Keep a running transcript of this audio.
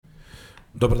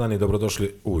Dobar dan i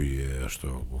dobrodošli.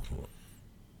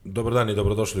 Dobar dan i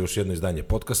dobrodošli u još jedno izdanje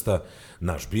podcasta.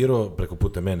 Naš biro, preko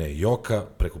puta mene je Joka,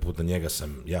 preko puta njega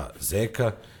sam ja,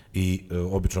 Zeka, i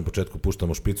obično na početku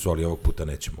puštamo špicu, ali ovog puta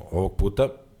nećemo. Ovog puta,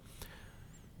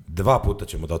 2 puta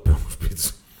ćemo da otpevamo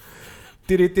špicu.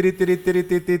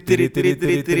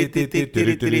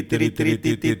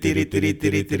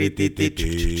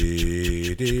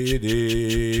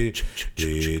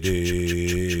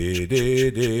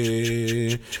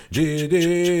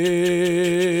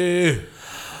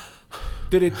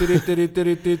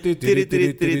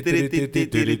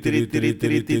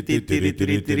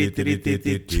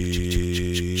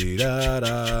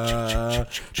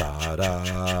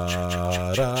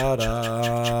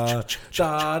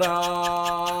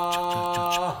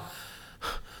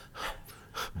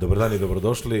 Dobar dan i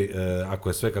dobrodošli. Ako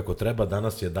je sve kako treba,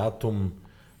 danas je datum...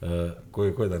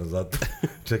 Koji je danas datum?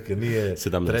 Čekaj, nije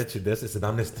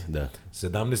 17. Da.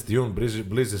 17. jun,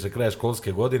 bliži se kraja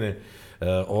školske godine.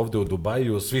 Ovde u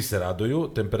Dubaju svi se raduju.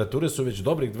 Temperature su već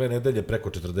dobrih 2 nedelje preko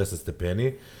 40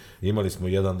 stepeni. Imali smo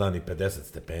jedan dan i 50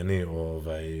 stepeni.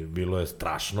 Bilo je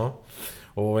strašno.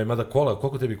 Mada kola,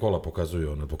 koliko tebi kola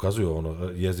pokazuju? Pokazuju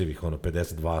jezivih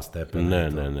 52 stepena.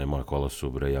 Ne, moja kola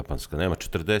su japanska. Nema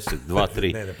 42,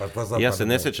 3. Ja se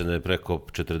ne sjećam da je preko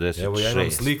 46. Evo, ja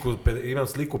imam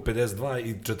sliku 52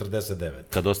 i 49.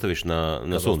 Kad ostaviš na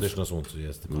suncu. Kad ostaviš na suncu,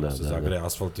 jeste. Kada se zagreje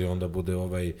asfalt i onda bude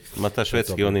Ma ta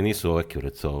švedski, oni nisu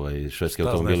accurate, švedski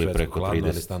automobili preko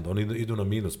 30. Oni idu na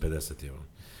minus 50,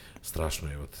 strašno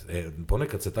je.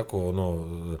 Ponekad se tako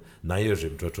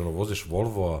naježim, čovječe, voziš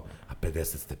Volvo, a 50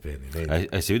 stepeni.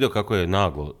 A si vidio kako je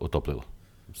naglo otoplilo?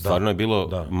 Stvarno je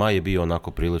bilo, maj je bio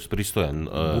onako pristojan.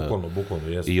 Bukvalno,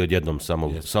 jeste. I odjednom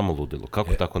samo ludilo.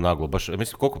 Kako tako naglo? Baš,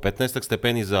 mislim, koliko? 15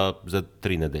 stepeni za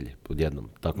 3 nedelje odjednom?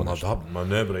 Tako nešto.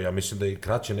 Ne bre, ja mislim da je i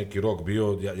kraće neki rok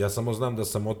bio. Ja samo znam da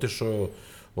sam otišao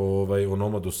u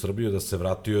Nomadu Srbiju, da se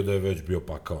vratio, da je već bio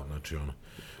pakao. Znači,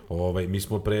 mi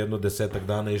smo pre jedno 10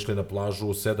 dana išli na plažu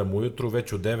u 7 ujutru,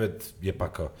 već u 9 je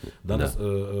pakao. Danas,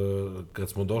 kad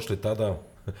smo došli tada,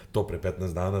 to pre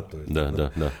 15 dana, to je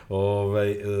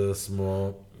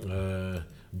smo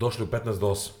došli u 15 do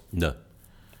 8. Da.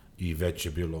 I već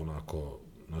je bilo onako,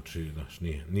 znači,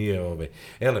 nije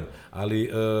elem,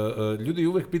 ali ljudi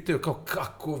uvek pitaju kao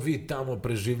kako vi tamo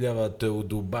preživljavate u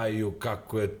Dubaju,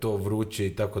 kako je to vruće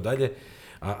i tako dalje.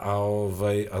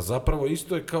 A zapravo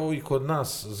isto je kao i kod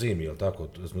nas zimi, jel tako?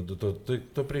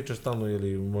 To priča stalno,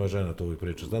 ili moja žena to uvijek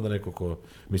priča. Zna da neko ko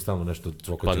mi stalno nešto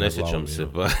cvokoće na glavu. Pa ne sjećam se,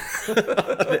 pa...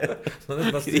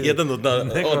 Jedan od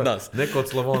nas. Neko od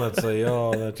Slavonaca,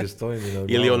 znači stoji mi na glavu.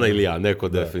 Ili ona ili ja, neko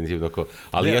definitivno ko.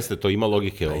 Ali jeste, to ima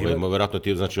logike, vjerojatno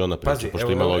ti znači ona priča,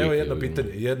 pošto ima logike. Evo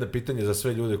jedno pitanje za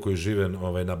sve ljude koji žive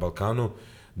na Balkanu.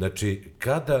 Znači,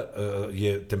 kada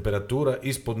je temperatura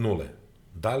ispod 0,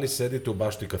 da li sedite u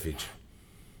bašti kafića?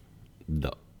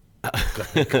 Da.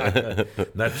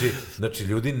 Znači,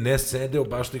 ljudi ne sede u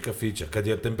bašti kafića. Kad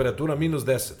je temperatura minus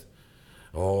 10,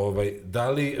 da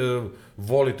li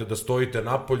volite da stojite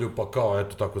napolju, pa kao,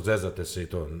 eto, tako, zezate se i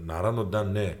to? Naravno da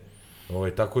ne.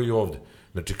 Tako i ovde.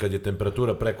 Znači, kad je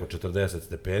temperatura preko 40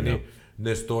 stepeni,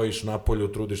 ne stojiš napolju,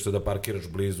 trudiš se da parkiraš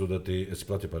blizu, da ti... Jesi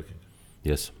platio parking?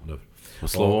 Jesam. Dobro.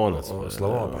 Slavonac.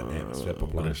 Slavonac, pa nema, sve po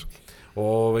planu.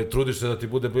 Trudiš se da ti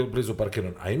bude blizu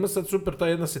parkiran. A ima sad super ta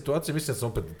jedna situacija, mislim da sam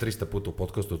opet 300 puta u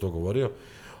podcastu to govorio,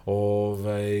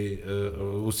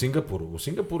 u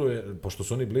Singapuru je, pošto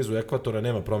su oni blizu ekvatora,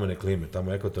 nema promene klime,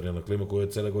 tamo je ekvatorijalna klima koja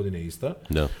je cele godine ista.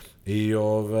 Da.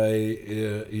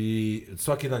 I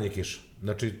svaki dan je kiša.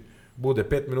 Znači, bude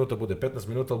 5 minuta, bude 15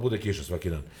 minuta, ali bude kiša svaki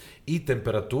dan. I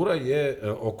temperatura je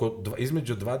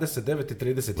između 29 i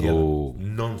 31,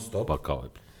 non stop. Pa kao je.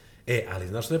 Ali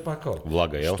znaš što je pakao?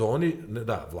 Vlaga, jel?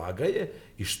 Vlaga je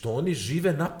i što oni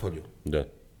žive napolju. Da.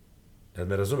 Jel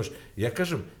me razumeš? Ja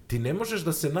kažem, ti ne možeš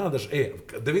da se nadaš,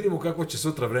 da vidimo kako će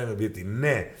sutra vreme biti.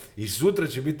 Ne. I sutra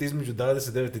će biti između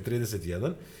 29 i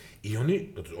 31. I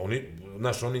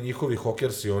oni njihovi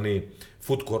hokersi, oni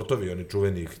food courtovi, oni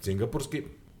čuveni singapurski,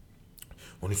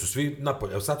 oni su svi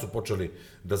napolje. Evo sad su počeli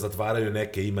da zatvaraju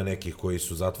neke, ima nekih koji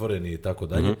su zatvoreni i tako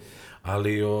dalje,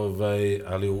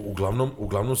 ali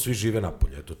uglavnom svi žive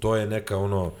napolje. Eto, to je neka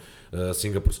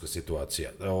singapurska situacija.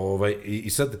 I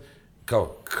sad,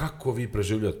 kao, kako vi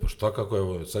preživljate? Pa šta, kako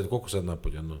je, sad, koliko sad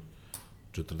napolje?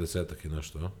 40-ak i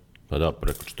nešto, a? Pa da,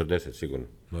 preko 40 sigurno.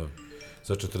 Da.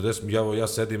 Sa 40, ja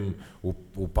sedim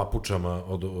u papučama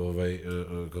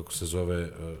kako se zove,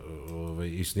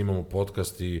 i snimamo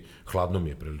podcast i hladno mi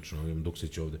je prilično, imam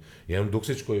duksić ovde. Ja imam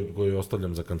duksić koji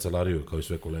ostavljam za kancelariju, kao i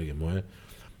sve kolege moje.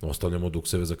 Ostavljamo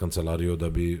dukseve za kancelariju da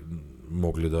bi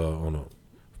mogli da,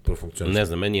 profunkcioniše. Ne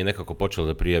znam, meni je nekako počelo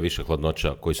da prija više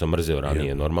hladnoća, koji sam mrzeo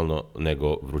ranije, normalno,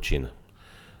 nego vrućina.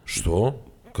 Što?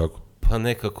 Kako? Pa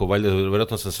nekako, valjda,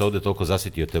 vjerojatno sam se ovdje toliko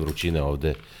zasitio te vrućine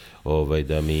ovdje,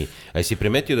 da mi... A jesi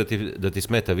primetio da ti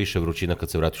smeta više vrućina kad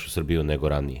se vratiš u Srbiju nego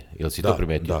ranije? Jel si to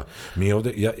primetio? Da, mi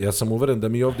ovdje, ja sam uveren da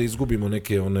mi ovdje izgubimo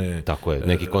neke one... Tako je,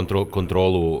 neki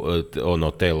kontrolu,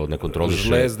 telo ne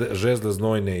kontroliše... Žezde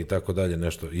znojne i tako dalje,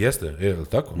 nešto. Jeste, je li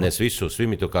tako? Ne, svi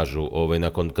mi to kažu,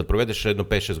 kad provedeš jedno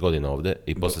 5-6 godina ovdje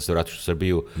i posle se vratiš u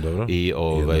Srbiju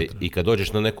i kad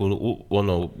dođeš na neku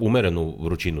umerenu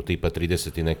vrućinu, tipa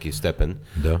 30 i neki stepen,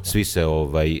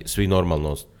 svi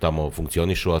normalno tamo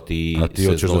funkcionišu, a ti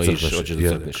se znojiš, hoćeš da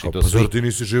crkneš. Pa zar ti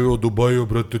nisi živio u Dubaju,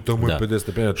 brate, tamo je 50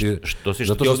 stepena.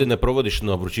 Što ti ovdje ne provodiš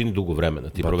na vrućini dugo vremena.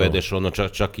 Ti provedeš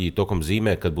čak i tokom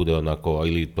zime, kad bude onako,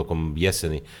 ili tokom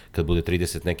jeseni, kad bude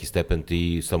 30 neki stepen,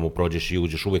 ti samo prođeš i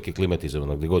uđeš, uvijek je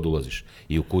klimatizovano gdje god ulaziš.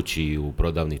 I u kući, i u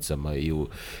prodavnicama,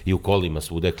 i u kolima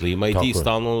svude je klima i ti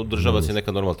stalno održava se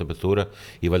neka normalna temperatura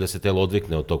i valjda se telo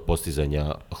odvikne od tog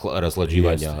postizanja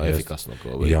raslađivanja efikasnog.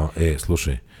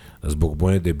 Slušaj, zbog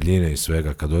moje debljine i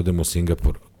svega, kad odem u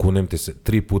Singapur, kunem ti se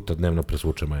 3 puta dnevno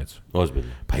presvučem majicu. Ozbiljno.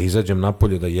 Pa izađem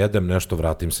napolje da jedem nešto,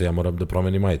 vratim se, ja moram da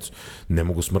promenim majicu. Ne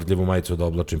mogu smrdljivu majicu da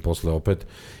oblačim posle opet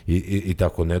i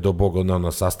tako, ne do Boga,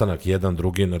 na sastanak jedan,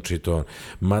 drugi, znači to.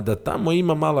 Mada tamo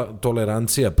ima mala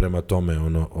tolerancija prema tome,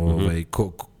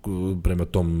 prema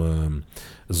tom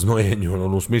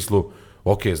znojenju, u smislu,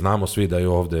 ok, znamo svi da je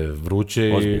ovde vruće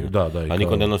i a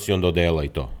niko ne nosi onda odela i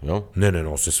to, jel? Ne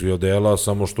nose svi odela,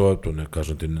 samo što, eto, ne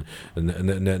kažem ti,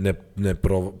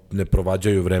 ne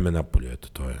provađaju vreme napolje, eto,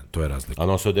 to je razlika. A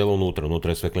nose odela unutra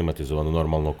je sve klimatizovano,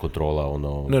 normalno, kontrola,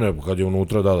 Ne, kad je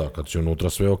unutra, kad će unutra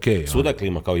sve ok. Svuda je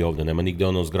klima kao i ovde, nema nigde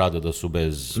zgrada da su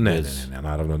bez... Ne,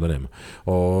 naravno da nema.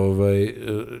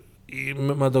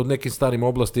 Mada u nekim starim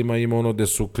oblastima ima gde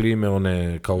su klime,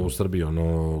 one, kao u Srbiji,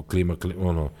 klima,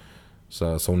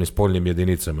 sa onim spoljnim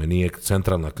jedinicama, nije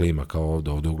centralna klima kao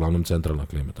ovdje uglavnom centralna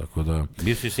klima, tako da...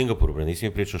 Bio si u Singapuru, nisi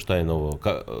mi pričao šta je novo,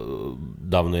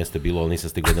 davno jeste bilo, ali nisam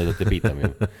stigao da te pitam,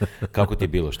 kako ti je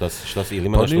bilo, šta si, ili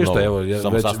ima nešto novo? Pa ništa, evo,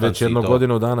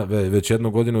 već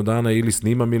jednu godinu dana ili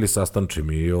snimam ili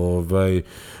sastančim i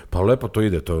pa lepo to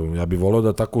ide, ja bih volio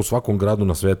da tako u svakom gradu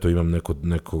na svetu imam nekog,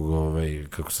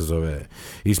 kako se zove,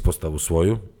 ispostavu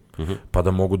svoju, pa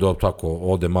da mogu da tako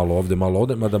ode malo ovde,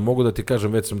 mada mogu da ti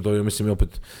kažem, već sam mislim i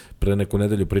opet pre neku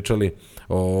nedelju pričali,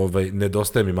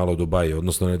 nedostaje mi malo Dubaja,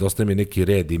 odnosno nedostaje mi neki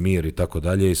red i mir i tako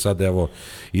dalje i sad evo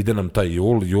ide nam taj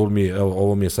jul mi,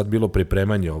 ovo mi je sad bilo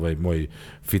pripremanje, moj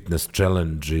fitness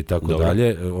challenge i tako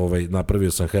dalje,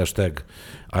 napravio sam hashtag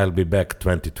I'll be back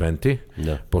 2020,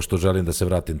 pošto želim da se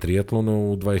vratim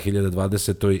triatlonu u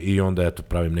 2020. i onda eto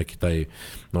pravim neki taj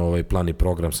plan i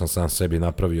program sam sebi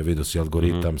napravio, vidio si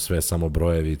algoritam, sve samo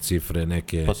brojevi, cifre,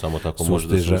 neke pa samo tako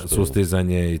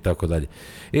sustizanje i tako dalje.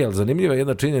 Ali zanimljiva je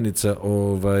jedna činjenica,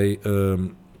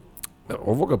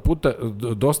 ovoga puta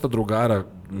dosta drugara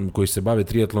koji se bave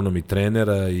triatlonom i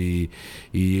trenera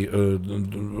i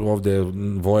ovde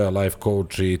Voja life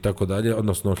coach i tako dalje,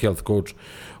 odnosno health coach,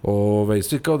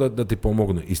 svi kao da ti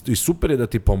pomognu i super je da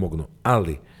ti pomognu,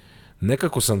 ali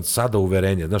nekako sam sada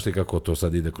uverenje, znaš ti kako to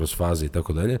sad ide kroz faze i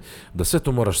tako dalje, da sve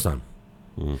to moraš sam.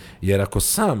 Jer ako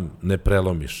sam ne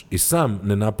prelomiš i sam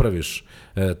ne napraviš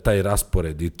taj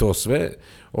raspored i to sve,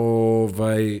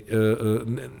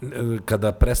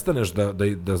 kada prestaneš da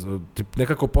ti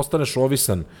nekako postaneš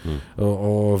ovisan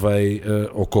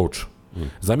o coachu.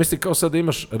 Zamisli kao sad da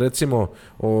imaš, recimo,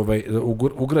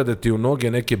 ugrade ti u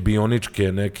noge neke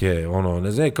bioničke, neke,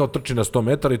 ne znam, kao trči na 100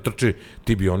 metara i trči,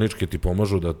 ti bioničke ti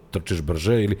pomažu da trčiš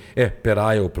brže ili,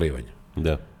 peraje u plivanju.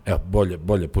 Da. Evo,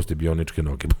 bolje pusti bioničke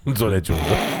noge, to neću.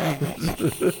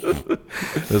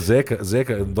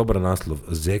 Zeka, dobar naslov,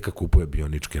 Zeka kupuje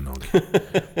bioničke noge.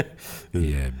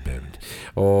 Jebem.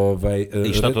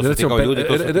 I šta to su ti kao ljudi?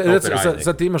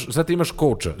 Sad ti imaš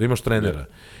coacha, imaš trenera.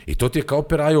 I to ti je kao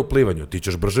peraja u plivanju. Ti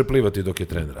ćeš brže plivati dok je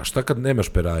trener. A šta kad nemaš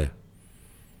peraja?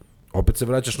 Opet se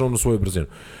vraćaš na onu svoju brzinu.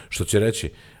 Što će reći,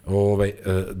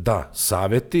 da,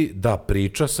 saveti, da,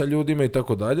 priča sa ljudima i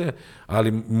tako dalje,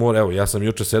 ali evo, ja sam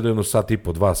juče sedeo 1 sat i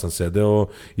po, 2 sam sedeo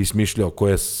i smišljao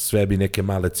koje sve bi neke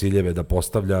male ciljeve da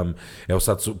postavljam. Evo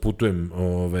sad putujem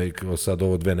sad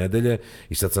ovo 2 nedelje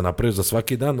i sad sam napravio za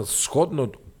svaki dan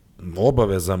shodno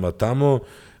obavezama tamo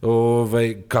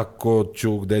kako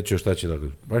ću, gde ću, šta će da...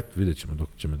 Vidjet ćemo dok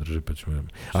će me držati, pa ćemo...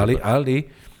 Ali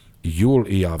jul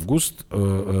i avgust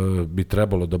bi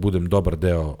trebalo da budem dobar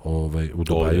deo u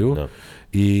Dubaju.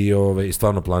 I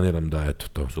stvarno planiram da, eto,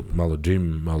 to, super. Malo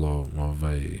gym, malo,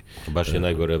 Baš je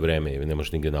najgore vreme, ne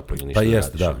možeš nigde napolje ništa pa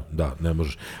jest, da, ne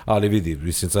možeš. Ali vidi,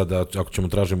 mislim sad, ako ćemo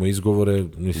tražimo izgovore,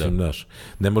 mislim, znaš,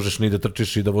 ne možeš ni da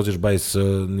trčiš i da voziš bajs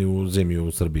ni u zimi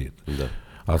u Srbiji. Da.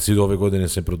 Ali si ove godine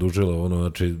se produžilo,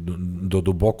 znači, do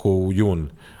duboko u jun,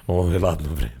 ovo je ladno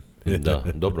vreme. Da,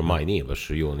 dobro, maj nije baš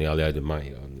juni, ali ajde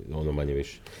maj, ono manje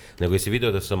više. Nego jesi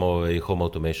video da sam home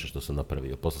automation što sam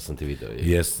napravio, posle sam ti video.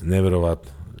 Jes,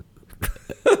 neverovatno.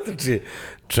 Znači,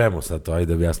 čemu sad to,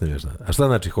 ajde objasnim još. A šta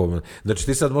znači home? Znači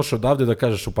ti sad možeš odavde da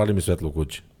kažeš upali mi svetlo u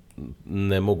kući.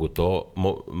 Ne mogu to,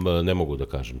 ne mogu da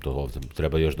kažem to ovde.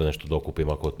 Treba još da nešto dokupim,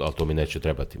 ali to mi neće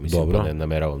trebati. Mislim, dobro. Pa ne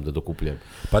nameravam da dokupljem.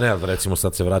 Pa ne, ali recimo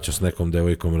sad se vraćaš s nekom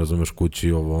devojkom, razumeš,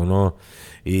 kući,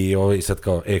 i sad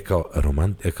kao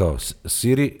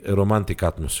Siri, romantic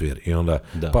atmosphere. I onda,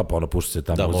 pa ono, pušta se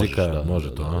ta muzika,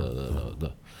 može to.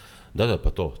 Da, pa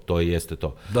to i jeste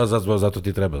to. Da, zato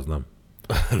ti treba, znam.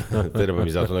 Treba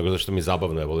mi zato, nego zašto mi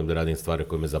zabavno, ja volim da radim stvari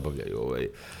koje me zabavljaju,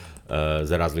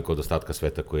 za razliku od ostatka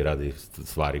sveta koji radi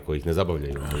stvari koji ih ne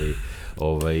zabavljaju,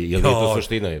 ali jel nije to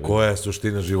suština? Koja je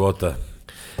suština života?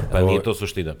 Pa nije to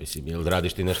suština, mislim, jel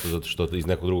radiš ti nešto zato što iz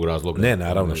nekog drugog razloga? Ne,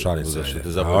 naravno, šalim se.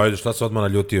 Ajde, šta se odmah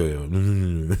naljutio?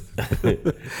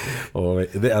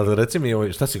 Ali reci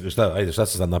mi, šta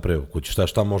si sad napravio u kući?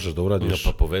 Šta možeš da uradiš?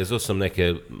 Pa povezao sam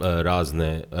neke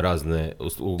razne,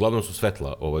 uglavnom su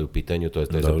svetla u pitanju, to je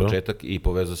za početak, i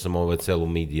povezao sam celu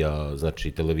medija,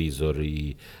 znači televizor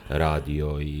i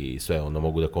radio i sve,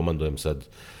 mogu da komandujem sad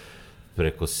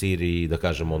preko Siri, da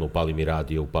kažem, upali mi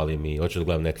radio, hoću da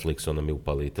gledam Netflix, mi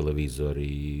upali televizor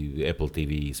i Apple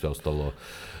TV i sve ostalo.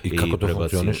 I kako to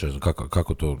funkcioniše?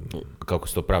 Kako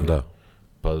se to pravi? Da.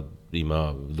 Pa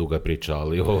ima duga priča,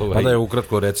 ali... Pa da je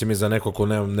ukratko, reci mi za neko ko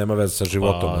nema veze sa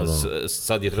životom.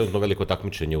 Sad je trenutno veliko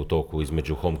takmičenje u toku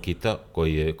između HomeKita,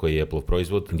 koji je Apple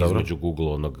proizvod, između Google,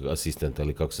 onog asistenta,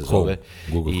 ili kako se zove,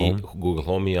 Google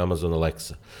Home i Amazon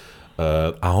Alexa.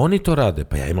 A oni to rade?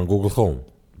 Pa ja imam Google Home.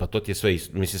 Pa to ti je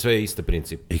sve je isti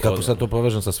princip. I kako sad to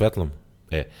povežem sa svetlom?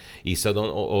 I sad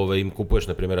im kupuješ,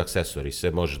 na primjer,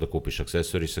 aksesorise, možeš da kupiš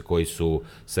aksesorise koji su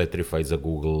certified za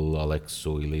Google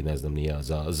Alexu ili ne znam ni ja,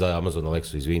 za Amazon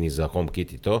Alexu, izvini, za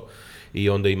HomeKit i to. I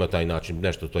onda ima taj način,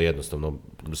 nešto to jednostavno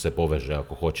se poveže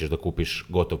ako hoćeš da kupiš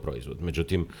gotov proizvod.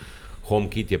 Međutim,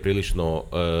 HomeKit je prilično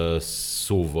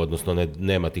suv, odnosno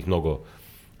nema tih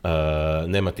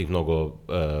mnogo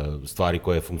stvari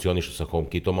koje funkcionišu sa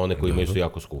HomeKitom, a one koje imaju su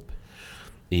jako skupe.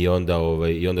 I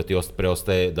onda ti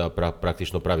preostaje da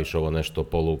praktično praviš ovo nešto,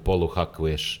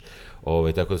 polu-hakuješ.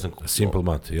 Tako da sam Simple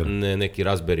Mat, jel? Neki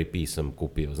Raspberry Pi sam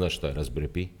kupio. Znaš šta je Raspberry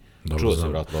Pi? Čuo sam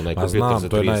vratno, onaj kupio to za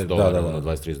 $30,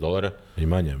 $20. I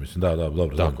manje, mislim,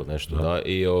 dobro. Tako nešto, da.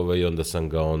 I onda sam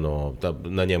ga,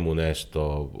 na njemu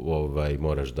nešto,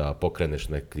 moraš da pokreneš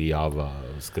neki Java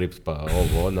skript, pa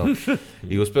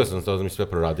i uspio sam to da mi sve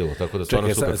proradilo, tako da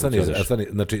stvarno super funkcioniš.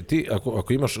 Znači, ti,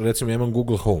 ako imaš, recimo, ja imam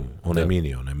Google Home, onaj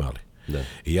mini, onaj mali. Da.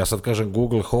 I ja sad kažem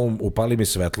Google Home, upali mi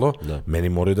svetlo, meni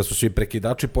moraju da su svi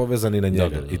prekidači povezani na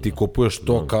njega. I ti kupuješ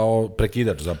to kao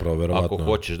prekidač zapravo, verovatno. Ako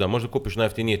hoćeš, možda kupiš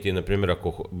najjeftinije ti, na primjer,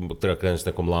 ako treba kreneš s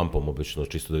nekom lampom, obično,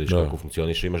 čisto da vidiš kako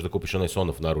funkcioniš, imaš da kupiš onaj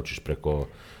Sonoff, naručiš preko,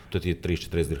 to ti je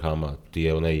 30-40 dirhama, ti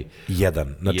je onaj...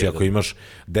 Jedan, znači ako imaš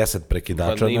 10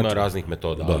 prekidača... Ima raznih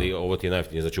metoda, ali ovo ti je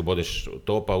najjeftinije, znači ubodeš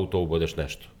to, pa u to ubodeš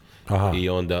nešto. Aha. I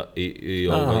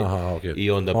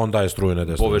onda je strujene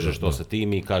desno. Povežeš to sa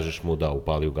tim i kažeš mu da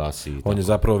upali, ugasi. On je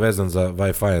zapravo vezan za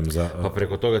Wi-Fi-em. Pa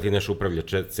preko toga ti nešto upravlja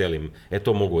celim,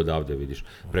 to mogu odavde vidiš,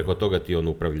 preko toga ti on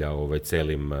upravlja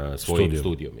celim svojim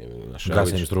studijom.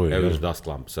 Gasim struju. Evo vidiš desk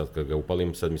lamp, sad kad ga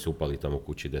upalim, sad mi se upali tamo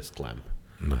kući desk lamp.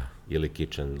 Ili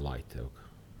kitchen light, evo ga.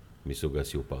 Mi se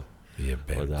ugasi upali.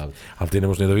 Ali ti ne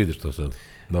možeš ni da vidiš to sad.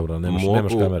 Dobro, nemaš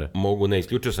kamere. Mogu, ne,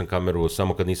 isključio sam kameru,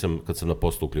 samo kad sam na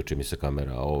postu uključi mi se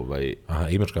kamera. Aha,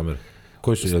 imaš kameru?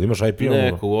 Koji su, imaš IP?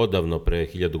 Neku odavno, pre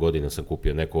 1000 godina sam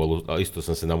kupio neku, a isto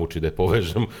sam se namučio da je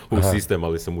povežem u sistem,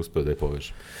 ali sam uspio da je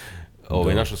povežem.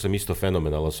 Našao sam isto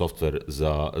fenomenalan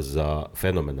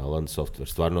softver,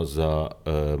 stvarno za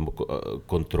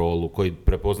kontrolu, koji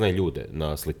prepoznaje ljude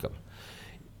na slikama.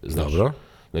 Dobro.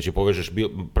 Znači, povežeš,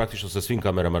 praktično sa svim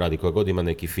kamerama radi, koja god ima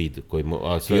neki feed. I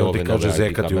on ti kaže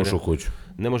zeka ti ušao u kuću.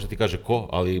 Ne može ti kaže ko,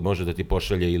 ali može da ti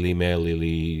pošalje ili email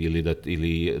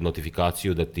ili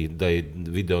notifikaciju da je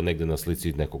video negde na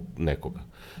slici nekoga.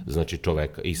 Znači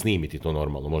čoveka. I snimi ti to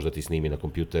normalno. Možda ti snimi na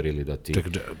kompjuter ili da ti...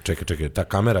 Čekaj. Ta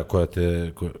kamera koja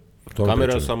te...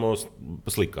 Kamera samo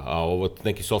slika, a ovo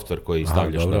neki softver koji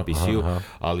stavljaš na PC-u,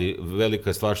 ali velika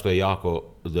je stvar što je jako,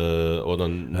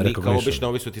 kao obično,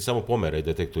 ovi su ti samo pomere i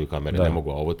detektuju kamere, ne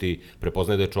mogu, a ovo ti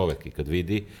prepoznaje da je čovek i kad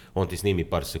vidi, on ti snimi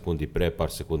par sekundi pre,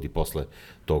 par sekundi posle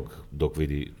tog dok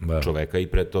vidi čoveka i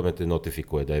pred tome te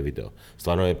notifikuje da je video.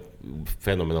 Stvarno je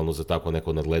fenomenalno za tako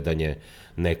neko nadgledanje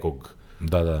nekog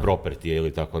propertija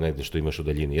ili tako negde što imaš u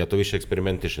daljini. Ja to više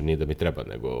eksperimentišem, nije da mi treba,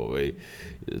 nego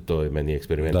to je meni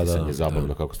eksperimentisanje,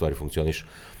 zabavno kako stvari funkcionišu.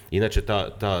 Inače,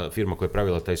 ta firma koja je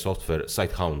pravila taj software,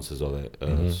 SiteHound se zove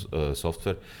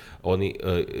software, oni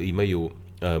imaju,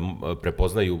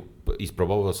 prepoznaju,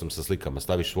 isprobavao sam sa slikama,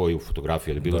 staviš svoju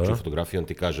fotografiju ili bilo čiju fotografiju, on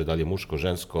ti kaže da li je muško,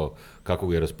 žensko,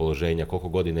 kakvog je raspoloženja, koliko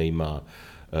godine ima,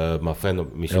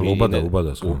 mislim, ubada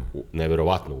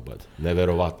neverovatno,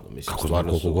 mislim. Kako znam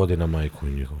koliko godina majku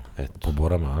i njihovo? Po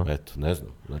borama, a? Eto, ne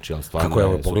znam. Znači, ali stvarno... Kako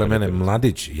je, pogledaj mene,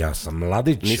 mladić, ja sam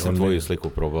mladić. Nisam tvoju sliku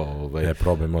probao.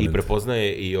 I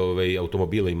prepoznaje i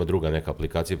automobile, ima druga neka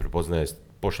aplikacija, prepoznaje,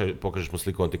 pokažeš mu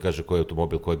sliku, on ti kaže koji je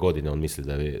automobil, koje godine, on misli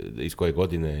da je, iz koje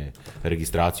godine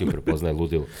registraciju prepoznaje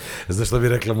ludilo. Znaš što bi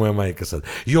rekla moja majka sad?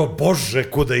 Jo, Bože,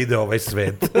 kuda ide ovaj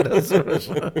svet?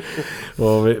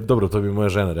 Dobro, to bi moja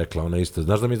žena rekla, ona isto.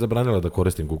 Znaš da mi je zabranila da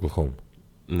koristim Google Home?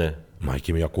 Ne.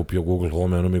 Majke mi, ja kupio Google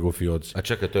Home, ono mi go fioci. A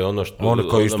čekaj, to je ono što... Ono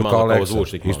kao isto kao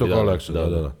Alexa. Isto kao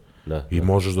Alexa, da. I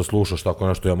možeš da slušaš tako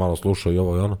nešto, ja malo slušao i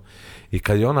ovo i ono. I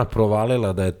kad je ona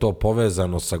provalila da je to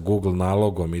povezano sa Google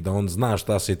nalogom i da on zna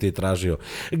šta si ti tražio,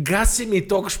 gasi mi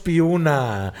tog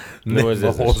špijuna! Ne,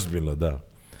 ozbiljno, da.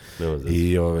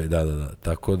 I da.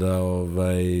 Tako da,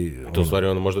 to u stvari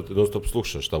ono možda te dosta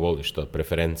slušaš šta voliš, šta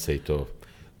preference i to...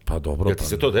 Pa dobro. Jel ti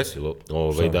se to desilo?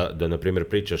 Da na primjer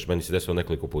pričaš, meni se desilo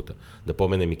nekoliko puta, da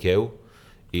pomenem Ikeu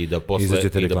i da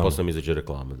posle mi izađe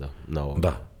reklama, na ovo.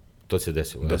 Da. To se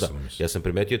desilo, da. Ja sam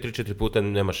primetio 3-4 puta,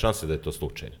 nema šanse da je to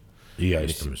slučaj. I ja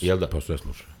isto mislim. Jel da? Pa sve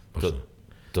slučaj.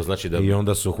 To znači da... I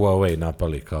onda su Huawei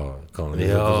napali kao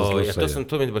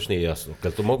to mi baš nije jasno.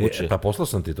 Kad to moguće... Pa poslao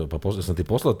sam ti to, sam ti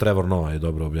poslao, Trevor Noah je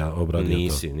dobro obradio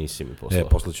to. Nisi mi poslao.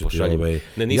 Poslaću ti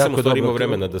Ne, nisam u stvari imao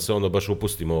vremena da se baš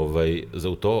upustimo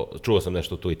za to. Čuo sam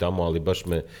nešto tu i tamo, ali baš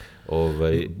me...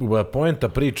 Poenta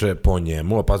priče po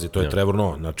njemu, pazi, to je Trevor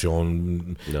Noah, znači on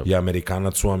je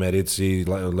Amerikanac u Americi,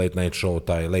 late night show,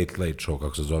 taj late show,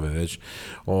 kako se zove već,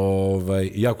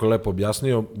 jako lepo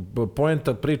objasnio,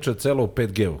 poenta priče celo u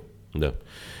 5G-u. Da.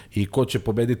 I ko će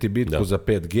pobediti bitku za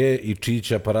 5G i čiji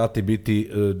će aparati biti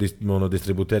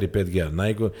distributeri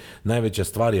 5G-a. Najveća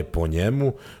stvar je po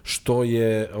njemu što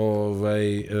je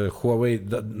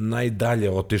Huawei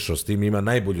najdalje otišao s tim, ima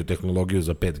najbolju tehnologiju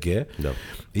za 5G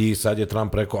i sad je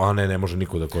Trump rekao, ne može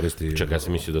niko da koristi. Čekaj, ja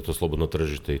sam mislio da je to slobodno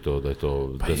tržište i to, da je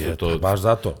to... Baš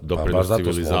zato,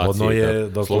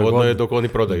 slobodno je dok oni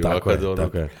prodaju. Tako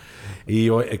je. I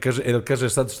kaže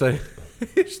sad šta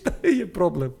je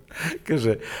problem?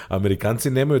 Kaže, Amerikanci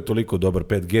nemaju toliko dobar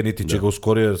 5G, niti će ga u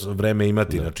skorije vreme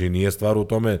imati, znači nije stvar u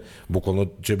tome, bukvalno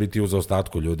će biti u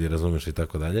zaostatku ljudi, razumeš i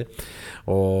tako dalje.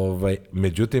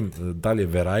 Međutim, da li je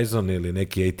Verizon ili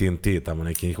neki AT&T, tamo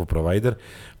neki njihov provider,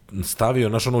 stavio,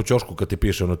 znaš ono u ćošku kad ti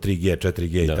piše 3G,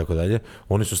 4G i tako dalje,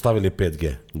 oni su stavili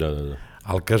 5G. Da.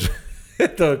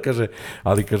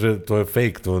 Ali kaže, to je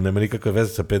fake, to nema nikakve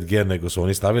veze sa 5G, nego su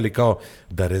oni stavili kao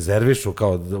da rezervišu,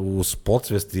 kao uz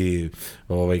podsvesti,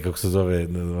 kako se zove...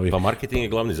 Pa marketing je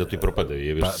glavni, zato i propadaju,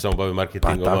 jer se samo bave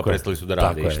marketingom, a prestali su da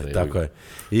rade. Tako je.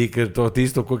 I to ti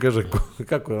isto ko kaže,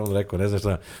 kako je on rekao, ne znaš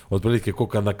šta, otprilike ko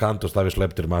kad na kanto staviš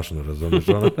leptir mašinu, razumiješ,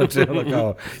 znači ono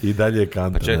kao i dalje je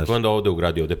kanto. Pa čekaj, onda ovde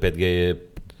ugradio, ovde 5G je...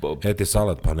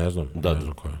 Etisalat, pa ne znam.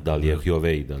 Da li je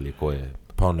Huawei, da li je ko je...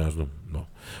 Pa ne znam, no.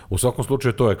 U svakom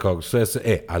slučaju to je kao sve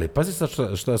se... ali pazi sad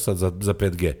šta je sad za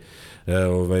 5G.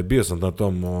 Bio sam na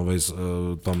tom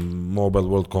Mobile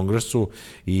World Congressu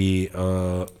i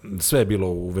sve je bilo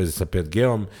u vezi sa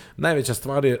 5G-om. Najveća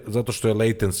stvar je zato što je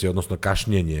latency, odnosno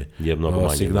kašnjenje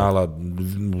signala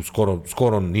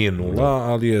skoro nije nula,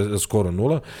 ali je skoro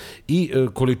nula i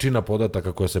količina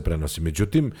podataka koja se prenosi.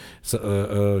 Međutim,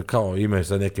 kao imaju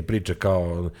sad neke priče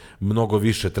kao mnogo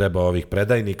više treba ovih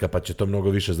predajnika, pa će to mnogo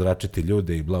više zračiti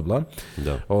ljude i bla bla.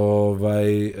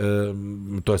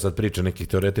 To je sad priča nekih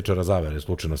teoretičara zavere,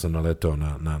 slučajno sam naleteo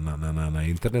na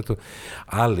internetu,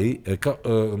 ali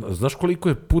znaš koliko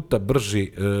je puta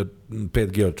brži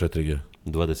 5G od 4G?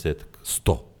 20.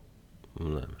 100.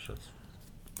 Nema šanse.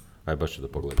 Aj baš ću da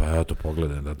pogledam. Pa eto,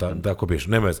 pogledaj, tako piše,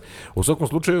 nema veze. U svakom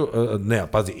slučaju, ne,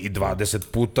 pazi, i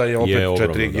 20 puta je opet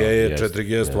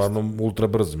 4G je stvarno ultra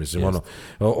brz, mislim,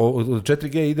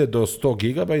 4G ide do 100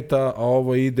 GB, a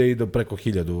ovo ide i do preko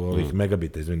 1000 ovih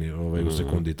megabita, izvini, u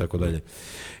sekundi i tako dalje.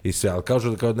 I sve, ali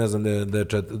kažu da ne znam da je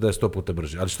 100 puta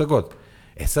brži, ali šta god.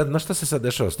 Sad, znaš šta se sad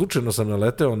dešava? Slučajno sam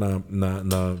naleteo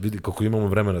na vidi kako imamo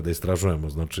vremena da istražujemo,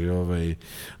 znači,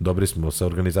 dobri smo sa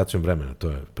organizacijom vremena, to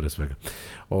je pre svega.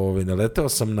 Naleteo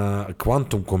sam na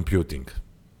quantum computing.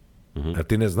 A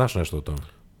ti ne znaš nešto o tome?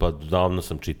 Pa davno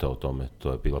sam čitao o tome,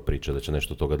 to je bila priča da će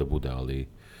nešto od toga da bude, ali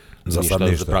za sad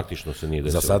ništa. Praktično se nije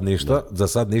desilo.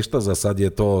 Za sad je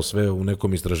to sve u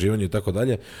nekom istraživanju i tako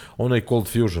dalje. Onaj Cold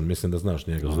Fusion, mislim da znaš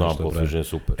njega. Znam, Cold Fusion je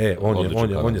super.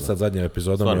 On je sad zadnja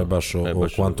epizoda, je baš o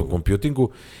quantum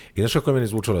computingu. I znaš kako je meni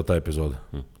zvučala ta epizoda?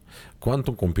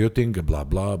 Quantum computing, bla,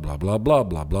 bla, bla, bla, bla,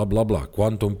 bla, bla, bla, bla,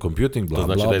 quantum computing, bla,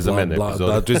 bla, bla, bla, bla, bla,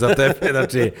 znači za tebe,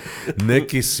 znači,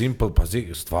 neki simple, pazi,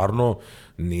 stvarno,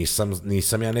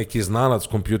 nisam ja neki znalac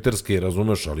kompjuterski,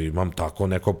 razumeš, ali imam tako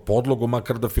neko podlogu,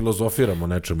 makar da filozofiram o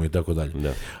nečemu i tako dalje.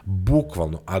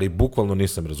 Bukvalno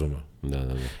nisam razumeo.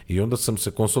 I onda sam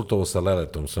se konsultovao sa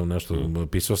Leletom,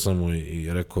 pisao sam mu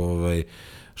i rekao,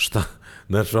 šta,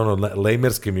 znači,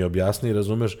 lejmerski mi objasni,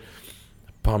 razumeš,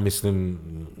 pa mislim,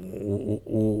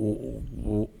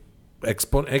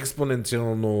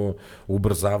 eksponencijalno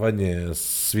ubrzavanje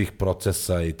svih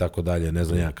procesa i tako dalje, ne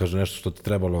znam ja, kaže nešto što ti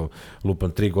trebalo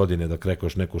lupan 3 godine da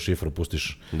krekuješ neku šifru,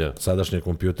 pustiš sadašnje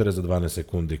kompjutere za 12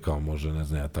 sekundi, kao može, ne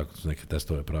znam ja, tako su neke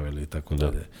testove pravili i tako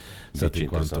dalje. Sad ti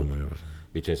kvantum.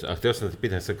 A htio sam da ti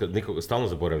pitam, stalno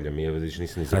zaboravljam i nisam ni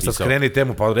zapisao. Sad skreni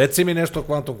temu, pa reci mi nešto o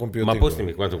quantum computingu. Ma pusti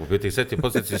mi quantum computing, sad ti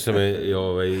podsjeti se me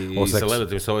i sa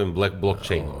Lenatom sa ovim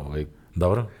blockchain.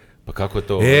 Dobro. Pa kako je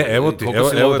to? Evo ti,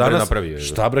 evo danas,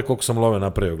 šta bre koliko sam love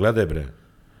napravio, gledaj bre.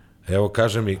 Evo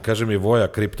kaže mi Voja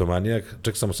kriptomanijak,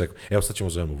 ček samo sekund, evo sad ćemo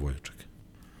zovemo Voju, čekaj.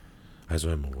 Aj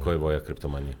zovemo Voju. Ko je Voja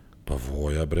kriptomanijak? Pa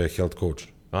Voja bre, health coach.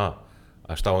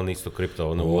 A šta on isto kripto?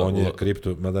 On je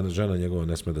kripto, mada žena njegova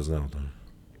ne sme da zna o tome.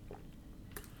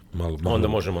 Onda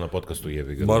možemo na podcastu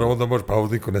jebi ga. Onda može, pa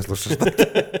ovdje niko ne sluša šta.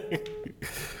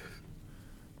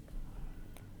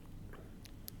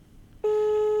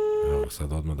 Evo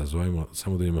sad odmah da zovemo,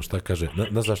 samo da vidimo šta kaže.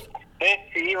 Na zašto?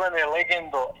 Jesse Ivane,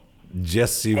 legendo.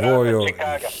 Jesse Vojo,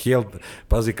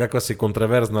 pazi kakva si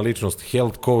kontraverzna ličnost,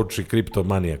 health coach i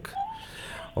kriptomanijak.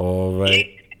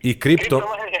 I kripto...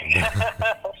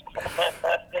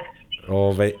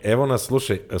 Evo nas,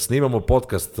 slušaj, snimamo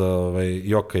podcast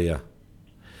Joka i ja.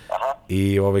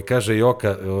 I kaže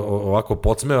Joka, ovako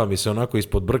podsmeva mi se onako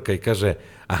ispod brka i kaže,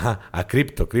 a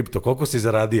kripto, koliko si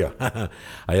zaradio?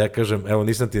 A ja kažem, evo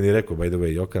nisam ti ni rekao, by the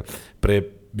way, Joka, pre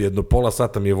jedno pola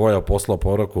sata mi je Voja poslao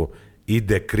poruku,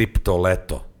 ide kripto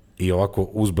leto. I ovako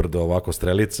uzbrdo, ovako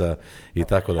strelica i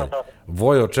tako dalje.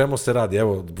 Vojo, o čemu se radi?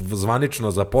 Evo,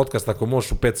 zvanično za podcast, ako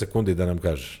možeš u 5 sekundi da nam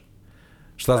kažeš.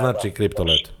 Šta znači kripto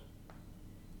leto?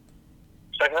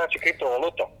 Šta znači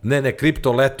kriptovaluta? Ne,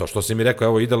 kripto leto, što si mi rekao,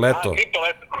 evo ide leto. Kripto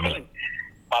leto.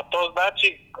 Pa to znači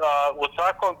u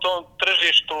svakom tom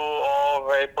tržištu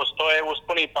postoje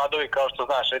usponi i padovi, kao što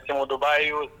znaš. Recimo u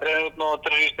Dubaju trenutno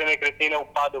tržište nekretnina u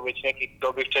padu već nekih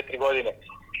dobrih 4 godine.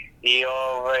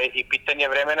 I pitanje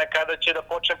vremena kada će da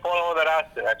počne ponovo da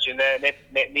raste. Znači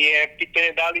nije pitanje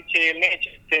da li će ili neće,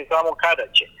 samo kada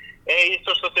će. Isto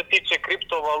što se tiče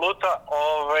kriptovaluta,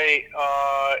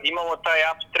 imamo taj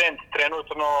uptrend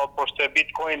trenutno, pošto je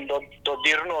Bitcoin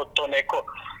dodirnuo to neko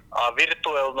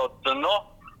virtuelno dno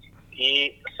i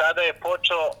sada je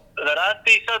počeo da raste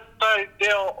i sad taj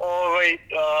deo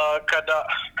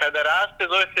kada raste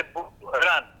zove se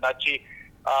run, znači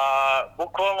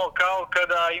bukvalno kao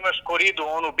kada imaš koridu,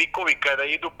 bikovi kada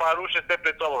idu pa ruše sve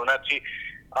pred tobom, znači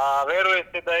veruje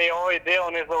se da je ovaj deo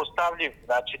nezaustavljiv,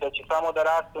 znači da će samo da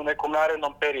raste u nekom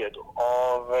narednom periodu.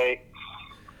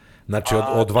 Znači,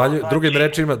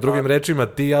 drugim rečima,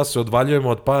 ti i ja se odvaljujemo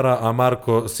od para, a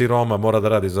Marko Siroma mora da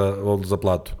radi za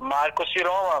platu. Marko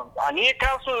Siroma, a nije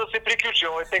kasno da se priključi,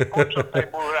 ovo je tek počeo taj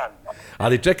bull run.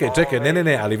 Ali čekaj,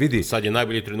 ne, ali vidi. Sad je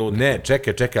najbolji trenutak. Ne,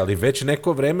 čekaj, ali već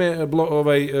neko vreme,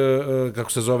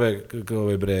 kako se zove,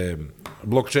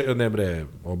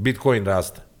 Bitcoin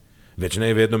raste. Već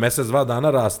jedno mjesec, 2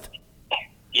 dana raste.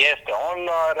 Jeste, on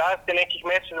raste nekih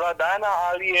mjesec, 2 dana,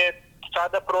 ali je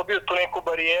sada probio tu neku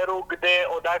barijeru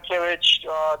odakle već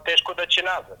teško da će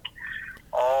nazad.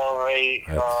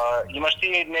 Imaš ti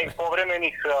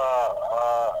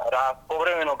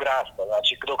povremenog rasta,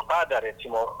 znači dok pada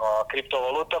recimo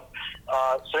kriptovaluta,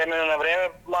 s vremena na vreme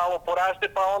malo poraste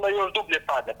pa onda još dublje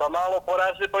padne, pa malo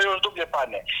poraste pa još dublje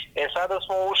padne. Sada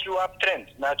smo ušli u uptrend,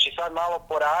 znači sad malo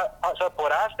sad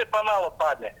poraste pa malo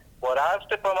padne,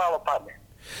 poraste pa malo padne.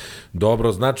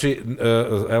 Dobro, znači,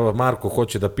 evo Marko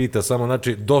hoće da pita samo,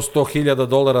 znači, do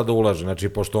 $100,000 da ulaže, znači,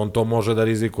 pošto on to može da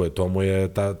rizikuje, to mu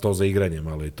je to za igranje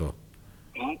malo i to.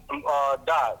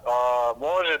 Da,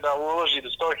 može da uloži do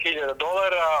 $100,000,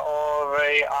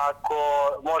 ako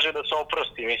može da se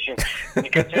oprosti, mislim,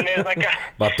 nikad se ne zna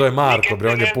ba to je Marko, bre,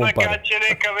 on je pun para. Kad će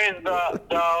neka vez da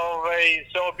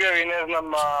se objavi, ne znam...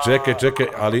 Čekaj,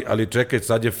 ali čekaj,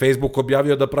 sad je Facebook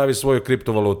objavio da pravi svoju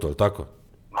kriptovalutu, ali tako?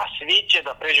 Ma svi će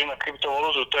da pređu na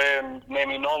kriptovalutu, to je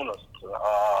neminovnost.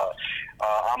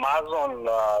 Amazon,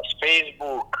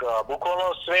 Facebook, bukvalno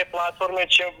sve platforme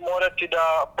će morati da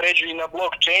pređu i na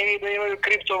blockchain i da imaju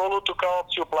kriptovalutu kao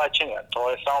opciju plaćanja. To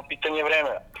je samo pitanje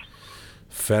vremena.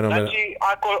 Fenomen. Znači,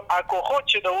 ako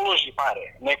hoće da uloži pare,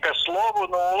 neka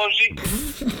slobodno uloži,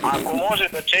 ako može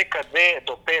da čeka 2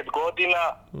 do 5 godina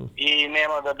i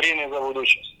nema da brine za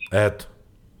budućnost. Eto.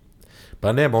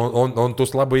 Pa nema, on tu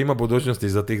slabo ima budućnosti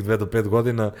za tih 2 do 5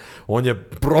 godina, on je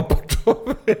propao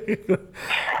čovek.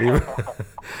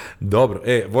 Dobro,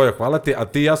 Vojo, hvala ti, a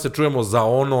ti i ja se čujemo za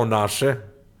ono naše,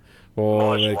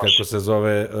 kako se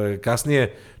zove,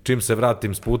 kasnije, čim se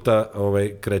vratim s puta,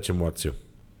 krećem u akciju.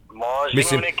 Može,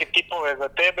 imam neke tipove za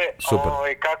tebe,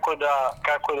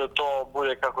 kako da to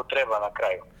bude kako treba na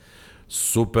kraju.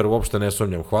 Super, uopšte ne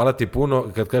sumnjam. Hvala ti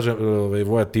puno. Kad kažem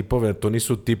Voja tipove, to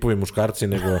nisu tipovi muškarci,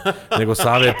 nego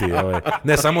savjeti.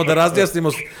 Ne, samo da razjasnimo,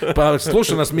 pa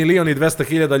sluša nas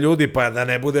 1.200.000 ljudi, pa da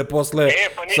ne bude posle...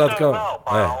 pa nisam znao,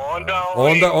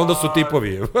 pa onda su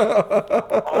tipovi.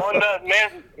 Onda, ne,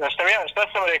 šta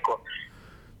sam rekao?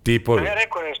 Tipovi. Sam ja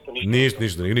rekao nešto?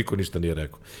 Ništa, niko ništa nije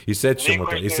rekao. I seći ćemo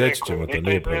to,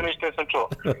 nije problem. Ništa sam čuo.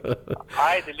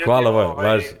 Ajde, ljudi. Hvala, Voja,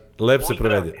 važi. Lep se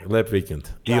provedi, lep vikend.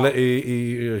 I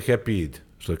happy Eid,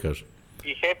 što kaže. I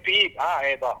happy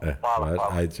Eid, da. Hvala.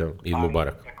 Ajde, ćao. Eid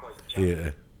Mubarak.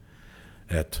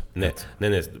 Eto.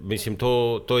 Ne, mislim,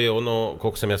 to je ono,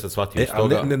 koliko sam ja sad shvatio iz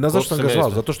toga. Ne znaš što sam ga zvao,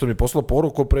 zato što mi je poslao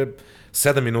poruku pre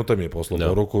 7 minuta mi je poslao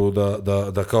poruku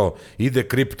da kao ide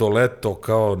kripto leto,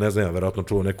 kao ne znam, ja verovatno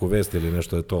čuo neku vest ili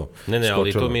nešto je to. Ne,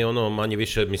 ali to mi je ono manje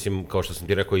više, mislim, kao što sam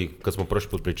ti rekao i kad smo prošli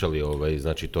put pričali,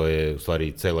 znači to je u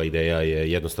stvari cela ideja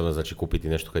je jednostavno, znači kupiti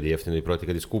nešto kad je jeftino i prodati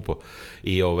kad je skupo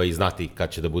i znati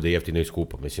kad će da bude jeftino i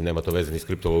skupo. Mislim, nema to veze ni s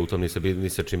kriptovalutom ni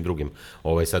sa čim drugim.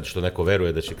 Sad što neko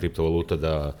veruje da će kriptovaluta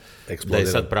da je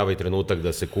sad pravi trenutak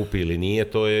da se kupi ili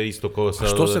nije, to je isto kao sa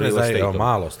što se ne zaigrao,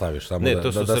 malo staviš samo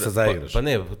da se zaigraš. Pa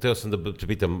ne, teo sam da te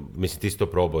pitam, mislim ti si to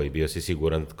probao i bio si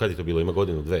siguran, kad je to bilo, ima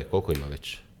godinu, 2, koliko ima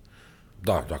već?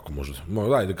 Da, tako možda,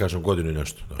 daj da kažem godinu i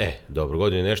nešto. Da. Dobro,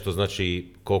 godinu i nešto,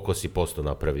 znači koliko si posto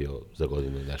napravio za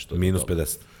godinu i nešto? Minus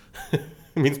 50.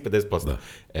 Minus 50%? Da.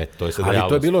 To je sad ali realnost.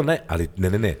 To je bilo,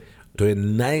 ne. To je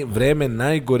vreme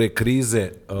najgore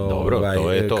krize, dobro,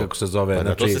 to je to. Kako se zove. Pa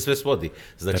na to se sve svodi.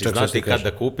 Znači, znati kad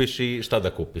da kupiš i šta da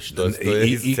kupiš. To je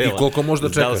I koliko možda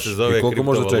čekaš. Da li se zove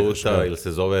kriptovaluta ili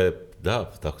se zove... Da,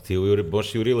 tako ti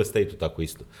možeš i u real estate-u tako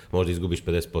isto. Možda izgubiš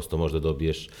 50%, možda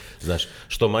dobiješ, znaš,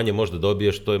 što manje možda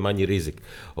dobiješ, to je manji rizik.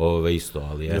 Isto,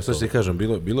 ali eto. Ja sad si kažem,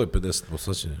 bilo je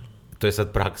 50%. To je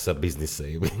sad praksa biznisa.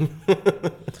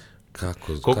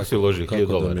 Koliko si uložio? $1,000?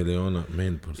 Kako da miliona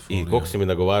main portfolio? I koliko si mi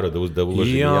nagovarao da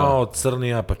uložim ja? Jao,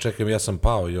 crnija, pa čekaj, ja sam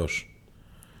pao još.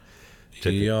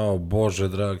 Jao, Bože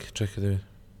dragi, čekaj da vidim.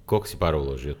 Koliko si para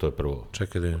uložio, to je prvo.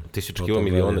 Čekaj da vidim. Ti si očekivao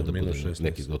milione da bude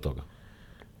neki do toga.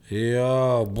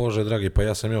 Jao, Bože dragi, pa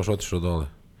ja sam još otišao dole.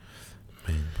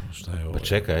 Šta je ovo? Pa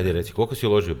čekaj, ajde reci, koliko si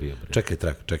uložio bio? Čekaj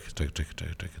trak.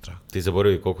 Ti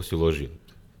zaboravio koliko si uložio?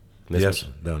 Jesam,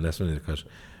 da, ne smijem da kažem.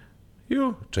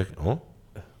 Čekaj,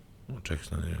 čekaj,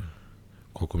 stani,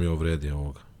 koliko mi je ovredio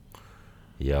ovoga.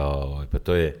 Jao, pa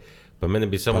to je, pa mene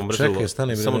bi samo mrzelo,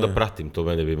 samo da pratim, to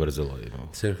mene bi mrzelo.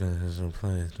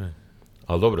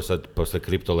 Ali dobro, sad posle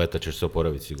kripto leta ćeš se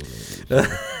oporaviti sigurno.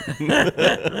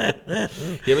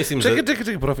 Ja mislim čekaj,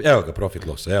 evo ga, profit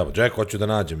loss, evo, Jack, hoću da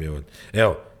nađem,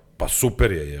 evo, pa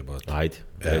super je jebate. Ajde,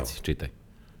 reci, čitaj.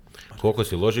 Koliko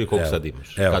si uložio i koliko sad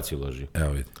imaš? Kad si uložio?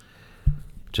 Evo vidi.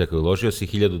 Čekaj, uložio si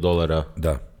 $1,000.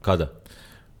 Da. Kada?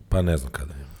 Pa ne znam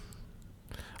kada.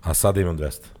 A sada imam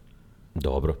 200.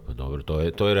 Dobro,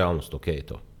 to je realnost, okej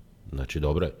to. Znači,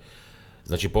 dobro je.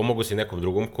 Znači, pomogu si nekom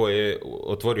drugom koji je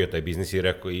otvorio taj biznis i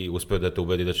rekao i uspeo da te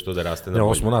ubedi da će to da raste na bolje.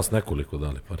 Ovo smo nas nekoliko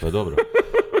dali. Pa dobro.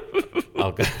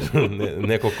 Ali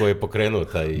neko ko je pokrenuo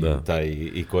taj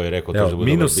i ko je rekao... Evo, to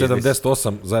bude minus dobar biznis.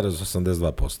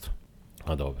 78,82%.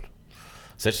 A dobro.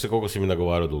 Sjećaš se koliko si mi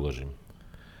nagovarao da uložim?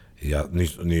 Ja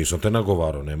nisam te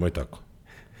nagovarao, nemoj tako.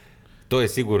 To je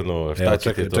sigurno, šta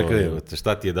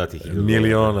ti je dati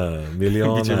 1000 dolara?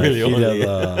 Miliona, Biće milioni.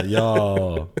 hiljada,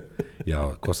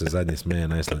 jao, ko se zadnji smeje,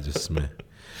 najslađe se smeje.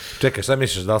 Čekaj, šta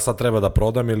misliš, da li sad treba da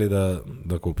prodam ili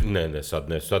da kupim? Ne,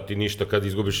 sad ti ništa, kad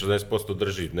izgubiš 60%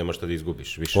 drži, nema šta da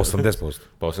izgubiš. Više. 80%.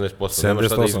 Pa 80%, nema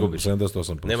šta da izgubiš.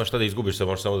 78%. Nema šta da izgubiš,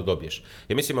 možeš samo da dobiješ.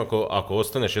 Ja mislim, ako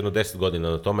ostaneš jedno 10 godina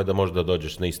na tome, da možda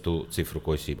dođeš na istu cifru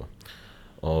koju si imao.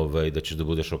 Da ćeš da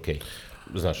budeš okej.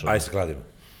 Znaš, Ajde se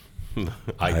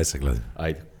gledimo.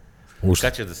 Ajde. Ušli.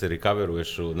 Kad ćeš da se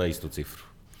recoveruješ na istu cifru?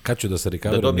 Kad ću da se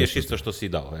recoveram? Da dobiješ isto što si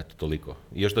dao, eto, toliko.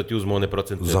 I još da ti uzmu one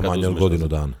procente. Za manje od godinu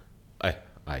dana.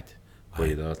 Ajde. Koji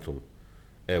je datum?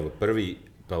 Evo,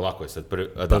 lako je sad.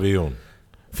 Prvi jun.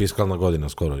 Fiskalna godina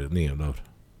skoro, nije, dobro.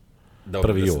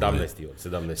 Dobro, 1. jul.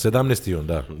 17. jun,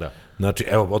 da. Znači,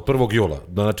 evo, od 1. jula.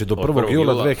 Znači, do 1.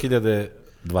 jula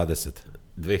 2020.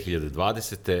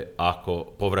 2020. Ako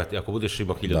budeš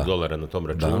imao $1000 na tom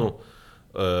računu,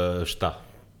 šta?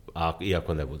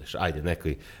 Iako ne budeš. Ajde,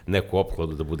 neku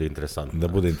opkladu da bude interesantno. Da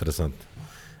bude interesantno.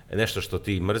 Nešto što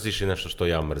ti mrziš i nešto što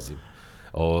ja mrzim.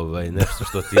 Nešto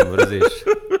što ti mrziš.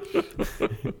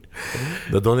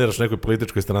 Da doniraš nekoj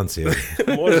političkoj stranci.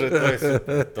 Može,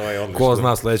 to je odlično. Ko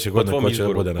zna sledeće godine ko će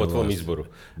da bude na vlasti. Po tvom izboru.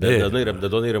 Da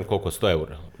doniram koliko? 100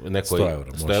 eura.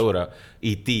 100 eura.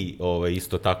 I ti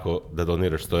isto tako da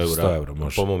doniraš 100 eura. 100 eura,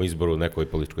 može. Po mom izboru nekoj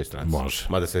političkoj stranci. Može.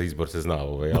 Mada se izbor se zna,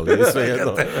 ali sve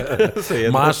jedno.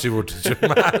 Maši Vučiću.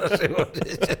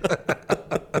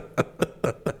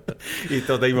 I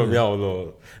to da imam ja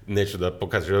neću da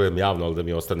pokažem javno, ali da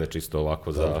mi ostane čisto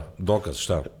ovako za... Dokaz,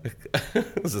 šta?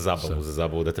 za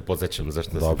zabavu, da te podsjećam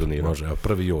zašto sam donirao. Može, evo,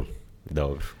 1. jul.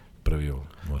 Dobro. 1. jul,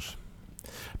 može.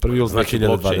 1. jul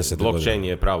 2020. godine. Blockchain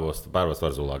je prava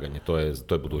stvar za ulaganje, to je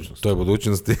budućnost. To je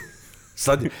budućnost.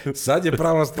 Sad je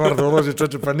prava stvar da uloži,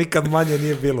 čoče, pa nikad manje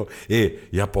nije bilo.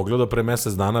 Ja pogledao pre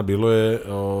mesec dana, bilo je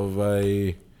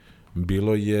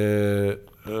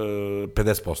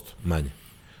 50% manje.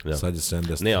 Ja. Sad je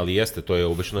 70. Ne, ali jeste, to je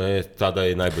obično tada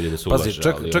je najbolje da se ulaže. Pazi,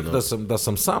 čak da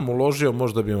sam sam uložio,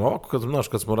 možda bi ovako,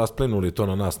 kad smo rasplinuli to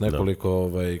na nas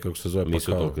nekoliko, kako se zove,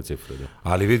 nisu tolike cifre, da.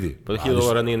 Ali vidi. Pa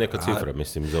 $1000 nije neka cifra,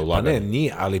 mislim, za ulaganje. Pa ne,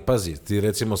 nije, ali pazi, ti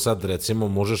recimo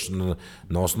možeš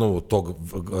na osnovu tog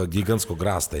gigantskog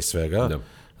rasta i svega,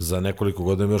 za nekoliko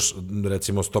godina još,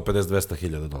 recimo, $150-200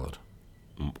 hiljada.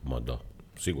 Ma da,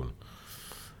 sigurno.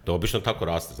 To obično tako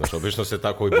raste, znači obično se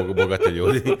tako i bogate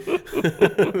ljudi,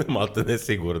 malte ne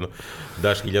sigurno,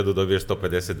 daš 1000, dobiješ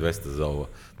 150-200 za ovo.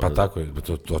 Pa tako je,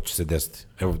 to će se desiti.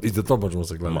 Evo, i za to možemo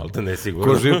se gledati. Malte ne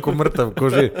sigurno. Ko živ, ko mrtav, ko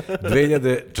živ.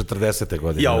 2040.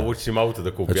 godine. Ja ovučim auto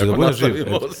da kupim, znači, ako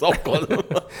nastavimo s okladom.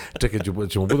 Čekaj,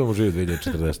 budemo živi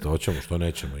 2040. Hoćemo, što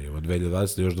nećemo.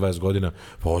 2020. još 20 godina,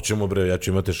 pa hoćemo bre, ja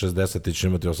ću imati 60, ti ću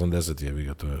imati 80, jebi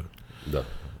ga, to je... Da.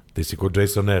 Ti si kod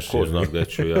Jason Nash. Ko zna gde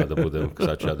ću ja da budem,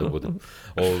 sad ću ja da budem.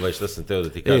 Šta sam teo da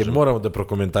ti kažem? Moramo da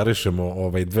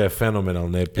prokomentarišemo dve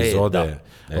fenomenalne epizode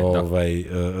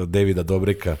Davida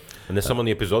Dobrika. Ne samo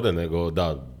ni epizode, nego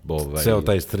ceo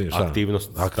taj stream,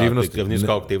 aktivnosti.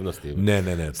 Niska aktivnosti.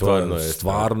 Ne, to je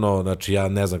stvarno, znači ja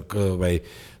ne znam,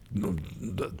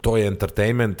 to je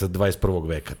entertainment 21.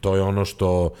 veka. To je ono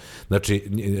što, znači,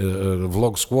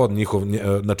 Vlog Squad njihov,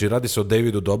 znači radi se o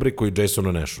Davidu Dobriku i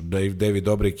Jasonu Nashu. David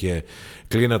Dobrik je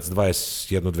klinac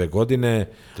 21-2 godine.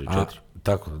 3-4.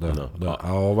 Tako, da.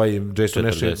 A Jason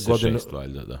Nash je godinu... 46,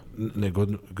 valjda, da. Ne,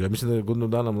 ja mislim da je godinu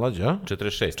dana mlađa, a?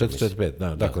 46. 45,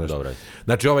 da, tako nešto. Dobro.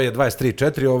 Znači, ovaj je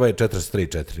 23-4, ovaj je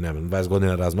 43-4, nema, 20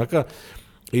 godina razmaka.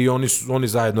 I oni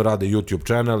zajedno rade YouTube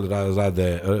channel,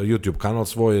 rade YouTube kanal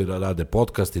svoj, rade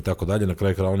podcast i tako dalje. Na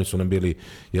kraju kraja oni su nam bili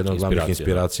jedna od glavnih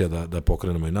inspiracija da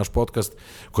pokrenemo i naš podcast,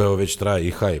 koji već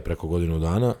traje preko godinu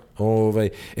dana.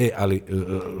 Ali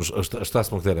šta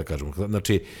smo htjeli da kažemo?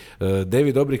 Znači,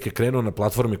 David Dobrik je krenuo na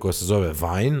platformi koja se zove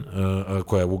Vine,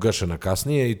 koja je ugašena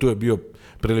kasnije i tu je bio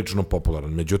prilično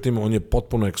popularan. Međutim, on je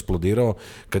potpuno eksplodirao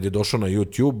kad je došao na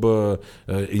YouTube,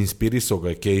 inspirisao ga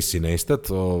je Casey Neistat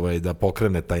da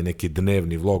pokrene taj neki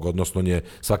dnevni vlog, odnosno on je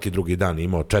svaki drugi dan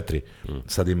imao 4,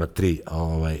 sad ima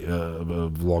 3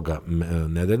 vloga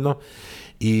nedeljno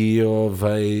i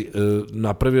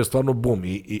napravio stvarno boom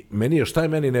i šta je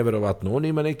meni neverovatno, on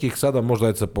ima nekih sada,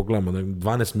 možda da pogledamo,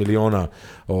 12 miliona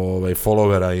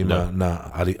followera ima,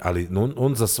 ali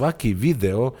on za svaki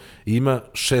video ima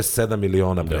 6-7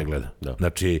 miliona pregleda.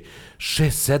 Znači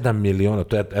 6-7 miliona,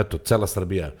 to je, eto, cela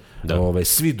Srbija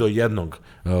Svi do jednog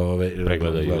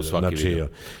pregledaju svaki video.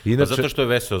 Inače, zato što je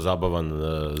veseo, zabavan,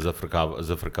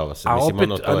 zafrkava se. A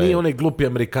mislim, opet, to nije onaj glupi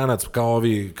Amerikanac kao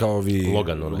ovi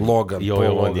Logan, Logan,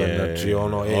 on je, znači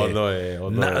ono je.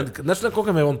 Znaš na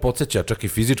koga me on podsjeća, čak i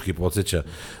fizički podsjeća?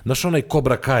 Znaš onaj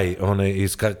Cobra Kai, onaj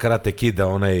iz Karate Kida,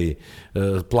 onaj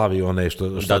plavi, onaj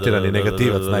štatirani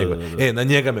negativac najgore. Na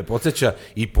njega me podsjeća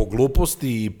i po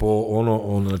gluposti i po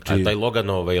znači... A taj Logan,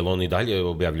 jel on i dalje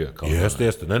objavljuje?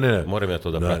 Jeste, ne. Moram ja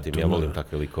to da pratim, ja volim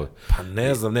takve likove. Pa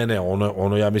ne znam,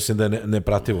 ono ja mislim da je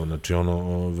neprativo, znači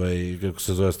kako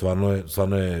se zove,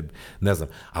 stvarno je, ne znam.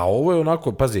 A ovo je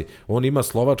onako, pazi, on ima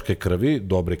slovačke krvi,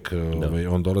 Dobrik,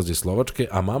 on dolazi iz Slovačke,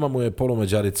 a mama mu je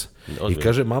polumađarica. I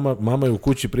kaže, mama je u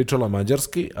kući pričala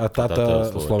mađarski, a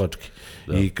tata slovački.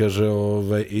 I kaže,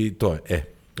 i to je,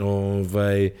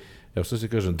 evo što si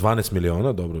kažem, 12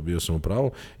 miliona, dobro, bio sam u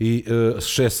pravu, i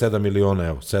 6-7 miliona,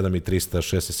 evo, 7.300,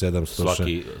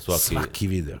 6.700, svaki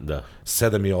video,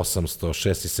 7.800,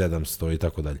 6.700 i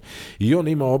tako dalje. I on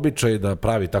ima običaj da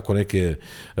pravi tako neke,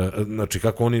 znači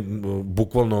kako oni,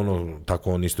 bukvalno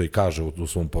tako on isto i kaže u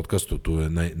svom podcastu,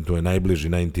 tu je najbliži,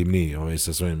 najintimniji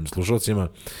sa svojim slušalcima,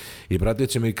 i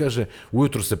pratioćima i kaže,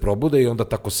 ujutru se probude i onda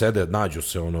tako sede, nađu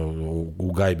se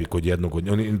u gajbi kod jednog,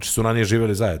 oni su ranije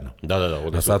živjeli zajedno. Da.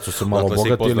 A sad su se malo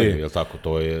obogatili.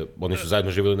 Oni su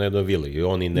zajedno živjeli na jednoj vili i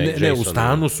oni Jason. Ne, u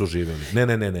stanu su živjeli.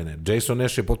 Ne. Jason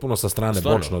Nash je potpuno sa strane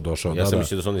bočno došao. Ja sam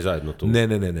mislio da su oni zajedno tu.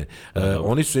 Ne.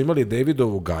 Oni su imali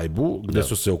Davidovu gajbu gde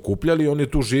su se okupljali i on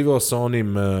je tu živeo sa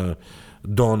onim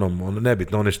Donom,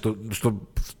 nebitno, onaj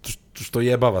što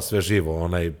jebava sve živo,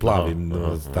 onaj plavi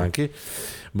tanki.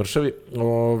 Mršavi,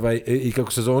 i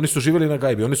kako se zove, oni su živjeli na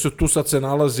gajbi, oni su tu sad se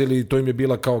nalazili, to im je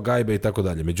bila kao gajbe i tako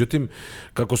dalje. Međutim,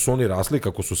 kako su oni rasli,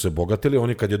 kako su se bogatili,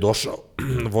 oni kad je došao,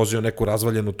 vozio neku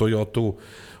razvaljenu Toyotu,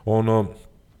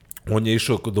 on je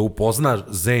išao da upozna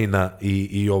Zejna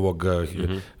i ovog,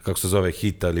 kako se zove,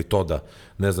 Hita ili Toda,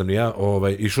 ne znam ni ja,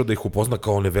 išao da ih upozna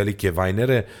kao one velike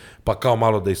vajnere, pa kao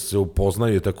malo da ih se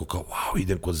upoznaju i tako kao, wow,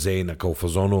 idem kod Zejna, kao u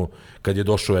fazonu kad je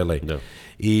došao u LA. Da.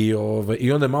 I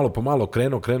onda je malo po malo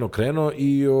krenuo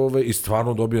i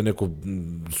stvarno dobio neku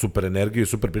super energiju,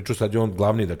 super priču, sad je on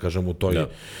glavni, da kažem, u toj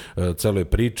celoj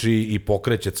priči i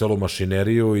pokreće celu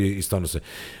mašineriju i stvarno se...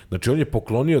 Znači, on je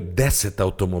poklonio 10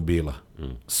 automobila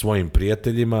svojim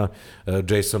prijateljima,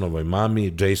 Jasonovoj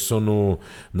mami, Jasonu,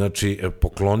 znači,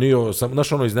 poklonio,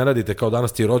 znaš, iznenadite, kao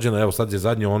danas ti je rođena, evo sad je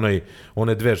zadnje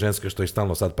one dve ženske što ih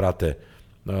stalno sad prate,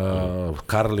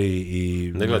 Carly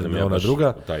i ona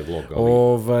druga,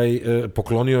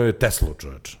 poklonio je Teslu,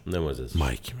 čoveč. Nemoj zezati.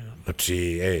 Majke mi.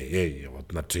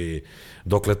 Znači,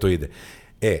 dokle to ide.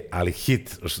 Ali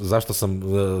hit, zašto sam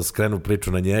skrenuo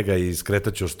priču na njega i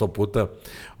skretaću 100 puta,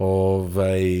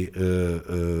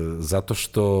 zato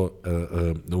što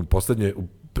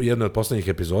u jednoj od poslednjih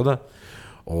epizoda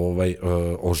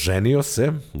oženio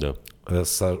se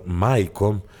sa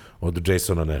majkom od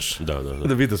Jasona Nasha. Da.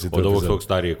 Vidio si to. Od ovog svog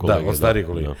starijeg kolege. Da, od starijeg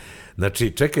kolege. Da.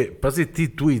 Znači, čekaj, pazi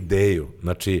ti tu ideju.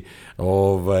 Znači,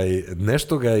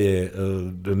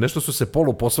 nešto su se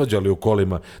polu posvađali u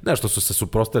kolima, nešto su se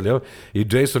suprotstavili, i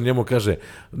Jason njemu kaže,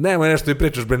 nemoj nešto i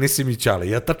pričaš, bre, nisi mi ćale.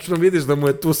 Ja tačno vidiš da mu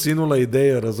je tu sinula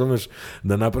ideja, razumeš,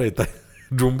 da napravi taj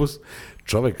džumbus.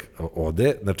 Čovek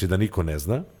ode, znači da niko ne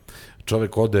zna,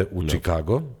 čovek ode u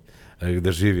Chicago,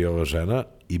 gde živi ova žena,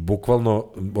 i bukvalno,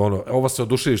 ova se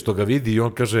oduševi što ga vidi i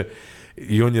on kaže,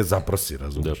 i on je zaprosi,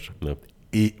 razumeš? Da.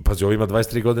 I, pazi, ovo ima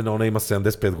 23 godina, ona ima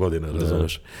 75 godina,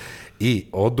 razumeš? I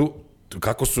odu,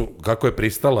 kako je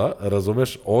pristala,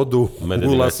 razumeš, odu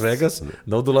u Las Vegas,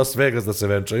 odu u Las Vegas da se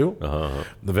venčaju,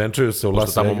 venčaju se u Las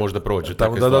Vegas. Tamo možda prođe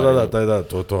takve stvari. Da,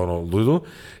 to ludo.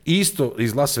 Isto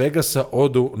iz Las Vegasa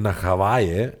odu na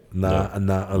Havaje,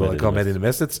 kao medeni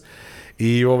mesec,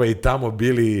 i tamo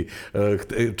bili,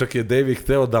 čak je Davey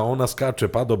hteo da ona skače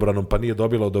padobranom, pa nije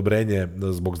dobila odobrenje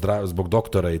zbog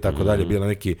doktora i tako dalje, bila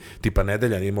neki tipa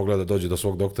nedelja, nije mogla da dođe do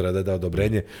svog doktora da da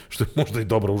odobrenje, što je možda i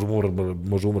dobro,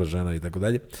 može umre žena i tako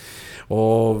dalje.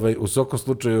 U svakom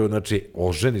slučaju, znači,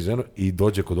 oženi ženu i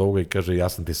dođe kod ovoga i kaže, ja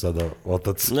sam ti sada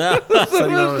otac. Sad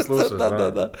ima me slušaš.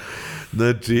 Da.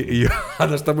 Znači, a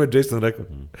da šta mu je Jason rekao?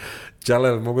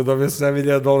 Ćale, mogu dobijem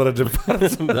 $7.000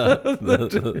 džeparcu.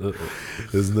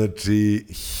 Znači,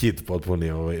 hit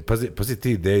potpuni. Pazi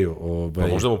ti ideju. Pa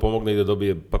možda mu pomogne i da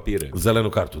dobije papire. Zelenu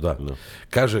kartu, da.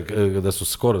 Kaže da su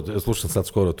skoro, slušam sad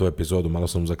skoro tu epizodu, malo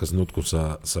sam u zakasnutku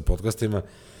sa podcastima,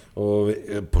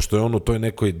 pošto je on u toj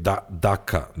nekoj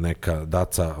neka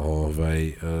daca,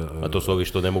 A to su ovi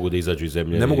što ne mogu da izađu iz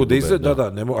zemlje. ne mogu da izađu,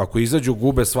 ako izađu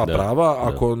gube sva prava,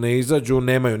 ako ne izađu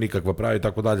nemaju nikakva prava i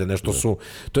tako dalje, nešto su,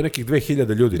 to je nekih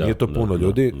 2000 ljudi, nije to puno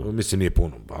ljudi, mislim nije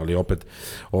puno, ali opet,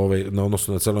 na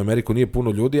odnosu na celu Ameriku nije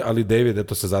puno ljudi, ali David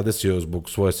eto se zadesio zbog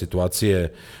svoje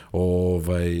situacije,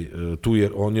 tu je,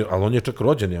 ali on je čak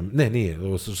rođen, nije,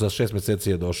 za 6 meseci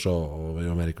je došao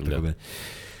u Ameriku,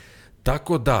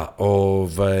 tako da,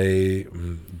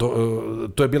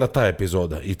 to je bila ta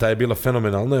epizoda i ta je bila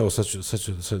fenomenalna,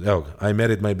 evo ga, I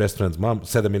married my best friend's mom,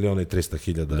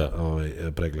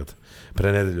 7.300.000 pregleda,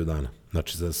 pre nedelju dana,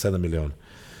 znači za 7 miliona.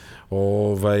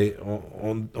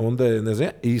 Onda je, ne znam,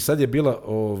 i sad je bila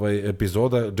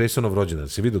epizoda Jasonov rođendan,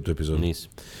 si vidio tu epizodu?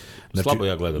 Nisam. Slabo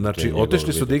ja gledam. Znači,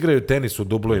 otešli su da igraju tenis u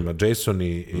dublovima, Jason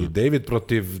i David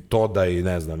protiv Toda i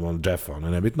ne znam, Jeffa,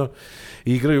 nebitno,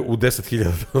 i igraju u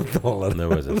 $10,000. Ne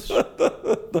može znaš.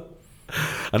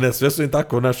 A ne, sve su im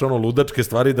tako, ludačke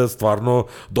stvari da stvarno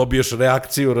dobiješ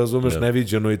reakciju, razumeš,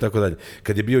 neviđenu i tako dalje.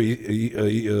 Kad je bio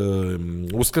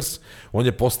Uskrs, on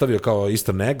je postavio kao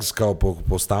Easter eggs, kao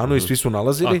po stanu i svi su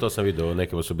nalazili. A to sam vidio,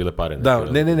 nekima su bile pare.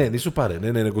 Ne, nisu pare,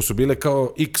 nego su bile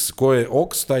kao X, ko je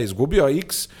Ox, taj izgubio, a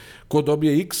X, ko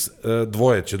dobije X,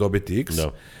 dvoje će dobiti X.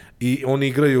 Da. I oni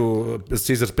igraju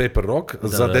Scissors Paper Rock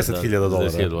za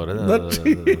 $10,000.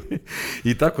 Znači,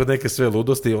 i tako neke sve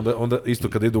ludosti. Onda isto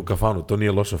kada idu u kafanu, to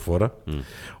nije loša fora,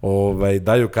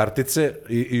 daju kartice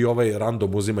i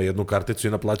random uzima jednu karticu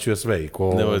i naplaćuje sve.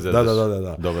 Da.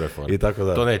 Dobra je fora. I tako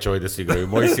da. To neće da se igraju.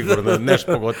 Moji sigurno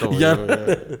nešto pogotovo. Ja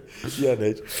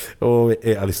neću.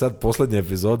 Ali sad poslednja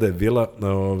epizoda je bila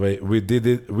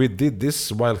we did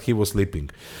this while he was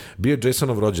sleeping. Bio je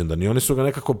Jasonov rođendan i oni su ga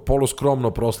nekako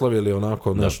poluskromno proslavili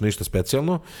onako, ništa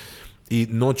specijalno. I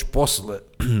noć posle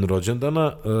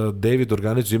rođendana David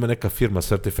organizuje, ima neka firma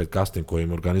Certified Casting koja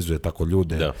im organizuje tako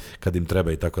ljude kad im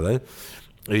treba i tako dalje.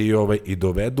 I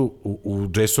dovedu u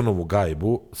Jasonovu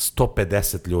gajbu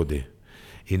 150 ljudi.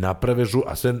 I naprave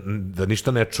a sve da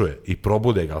ništa ne čuje. I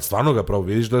probude ga, ali stvarno ga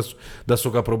probude. Vidiš da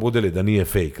su ga probudili, da nije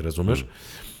fake, razumeš?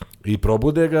 I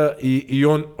probude ga i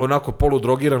on onako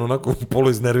poludrogiran, onako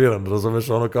poluiznerviran, razumeš,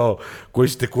 ono kao koji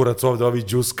ćete kurac ovde, ovi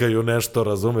džuskaju nešto,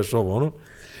 razumeš, ono.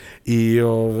 I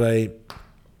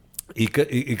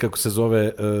kako se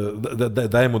zove,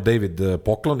 daje mu David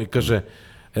poklon i kaže,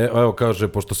 evo kaže,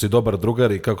 pošto si dobar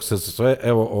drugar i kako se sve,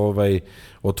 evo,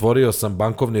 otvorio sam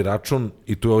bankovni račun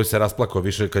i tu se rasplakao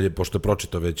više pošto je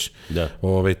pročitao već,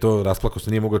 to rasplakao se,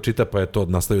 nije mogao čita, pa je to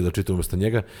nastavio da čita umesto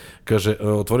njega. Kaže,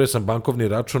 otvorio sam bankovni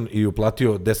račun i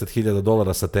uplatio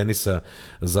 $10,000 sa tenisa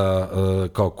za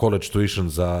kao college tuition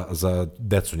za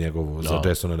decu njegovu, za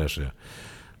Jasona Nashea.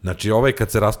 Znači,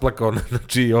 kad se rasplakao,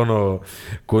 znači,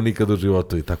 ko nikad u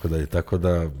životu i tako dalje, tako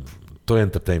da to je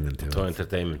entertainment. To je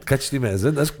entertainment. Kad ćeš ti me,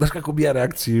 znaš kako bi ja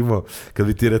reakciju imao kad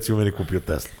bi ti recimo meni kupio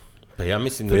Tesla? Pa ja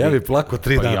mislim da ja bi plako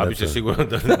 3 dana. Ja bi se sigurno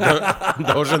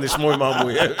da oženiš moju mamu.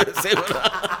 Sigurno.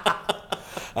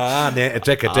 Ne,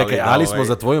 čekaj, ali smo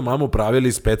za tvoju mamu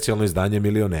pravili specijalno izdanje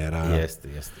Milionera. Jeste.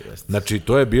 Znači,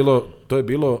 to je bilo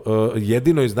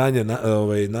jedino izdanje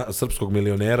srpskog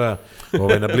Milionera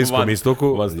na Bliskom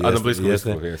istoku. Na Bliskom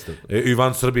istoku, jeste. I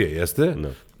van Srbije, jeste.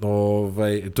 To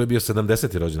je bio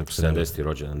 70. rođendan. 70.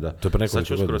 rođendan, da. To je pre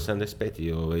nekoliko godina. Sad će uskoro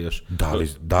 75. još.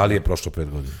 Da li je prošlo 5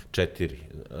 godina?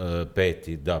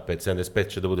 5, da, 75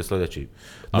 će da bude sledeći.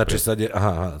 Znači, sad je,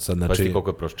 Pa ti koliko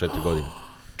je prošlo, 4 godine?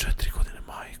 4 godine.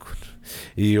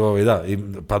 I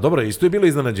pa dobro, isto je bilo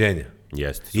iznenađenje.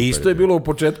 Jeste. I isto je bilo u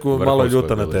početku malo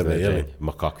ljuta na tebe, je li?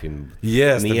 Ma kakvim.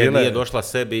 Jeste, nije došla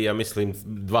sebi, ja mislim,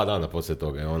 2 dana posle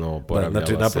toga je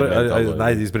poravljala se mentalno.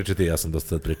 Najde ispričati, ja sam dosta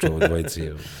sad pričao o dvojici.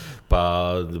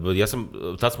 Pa,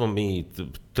 tad smo mi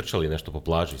trčali nešto po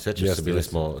plaži, sećaš se, bili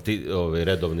smo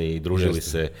redovni i družili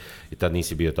se i tad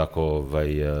nisi bio tako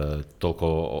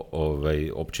toliko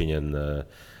opčinjen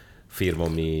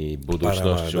firmom i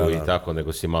budućnošću i tako,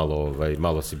 nego si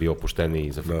malo si bio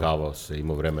opušteniji, zafrkavao se,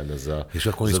 imao vremena za drugare. Viš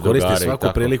kako on iskoristi svaku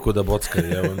priliku da bocka.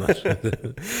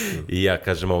 I ja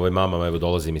kažem, mama, evo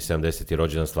dolazi mi 70.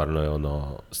 rođendan,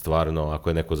 stvarno, ako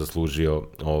je neko zaslužio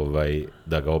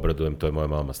da ga obradujem, to je moja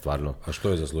mama, stvarno. A što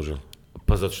je zaslužio?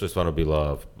 Pa zato što je stvarno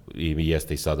bila i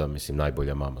jeste i sada, mislim,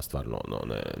 najbolja mama, stvarno,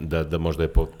 da možda je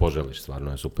poželiš,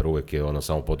 stvarno je super, uvek je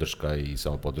samo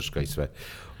podrška i sve.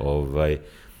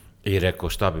 I rekao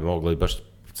šta bi moglo i baš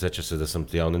seća se da sam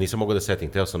ja nisam mogao da setim,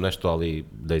 hteo sam nešto ali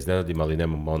da iznenadim, ali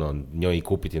nemam njoj i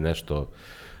kupiti nešto,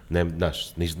 ne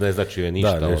znači joj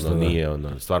ništa, nije,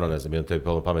 stvarno ne znam, tebi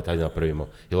palo na pamet, ajde napravimo.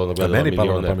 Meni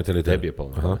palo na pamet ili tebi? Tebi je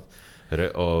palo na pamet.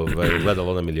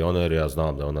 Gledala ona Milioner, ja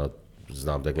znam da ona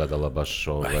znam da je gledala baš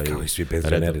kao i svi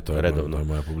penzioneri, to je redovno.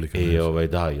 moja publika. I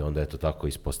i onda eto tako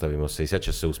ispostavimo se. I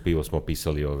sjeća se, uz pivo smo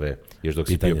pisali još dok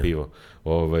pitanja. si pio pivo,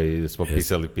 smo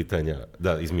pisali pitanja,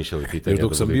 izmišljali pitanja. Još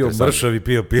dok sam bio mršav i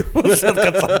pio pivo, sad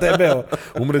kad sam debeo,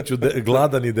 umreću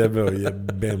gladan i debeo,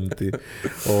 jebem ti.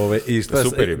 I šta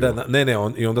super je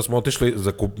bilo. I onda smo otišli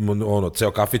za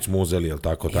ceo kafić smo uzeli, jel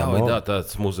tako tamo? Da,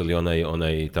 smo uzeli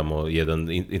onaj tamo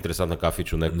jedan interesantan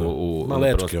kafić u u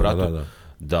Malečki, prvom spratu.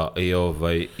 Da,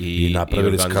 i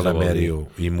napravili skalameriju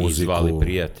i muziku. I zvali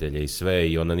prijatelje i sve,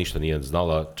 i ona ništa nije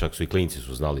znala, čak su i klinci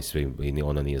su znali sve, i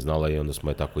ona nije znala, i onda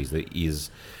smo je tako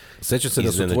Sećam se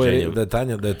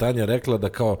da je Tanja rekla da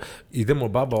kao, idemo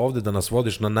baba ovde da nas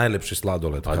vodiš na najlepši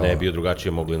sladoled. Pa ne bi ju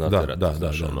drugačije mogli naterati. Da.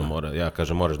 Ja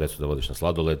kažem, moraš decu da vodiš na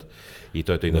sladoled, i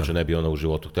to je to, inače ne bi ona u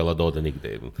životu htjela da ode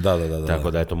nigde. Da.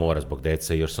 Tako da je to mora zbog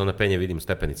dece. I još se ona penje, vidim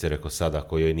stepenice, rekao sada,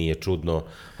 ako joj nije čudno,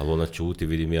 ali ona ćuti,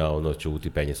 vidim ja, ona ćuti,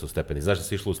 penje se u stepenice. Znaš da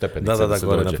se išlo u stepenice? Da,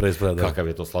 gore na prespred. Kakav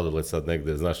je to sladoled sad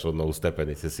negde, znaš, u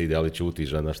stepenice se ide, ali ćuti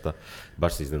žena, šta,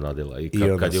 baš se iznenadila. I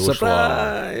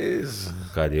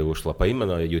kad je ušla, pa ima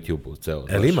na YouTube-u ceo.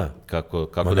 Jel ima?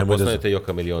 Kako da postanete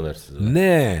Joka milioner.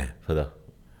 Ne! Pa da.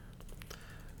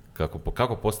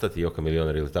 Kako postati Joka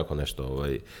milioner ili tako nešto.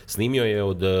 Snimio je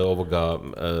od ovoga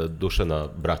Dušana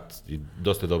brat, i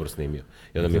dosta je dobro snimio.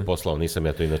 I onda mi je poslao, nisam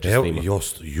ja to inače snimao.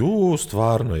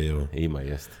 Stvarno je. Ima,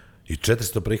 jeste. I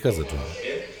 400 prikaza to.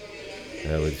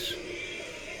 Evo vidiš.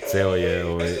 Ceo je...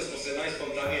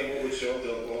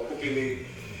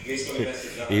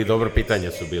 I dobro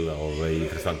pitanja su bila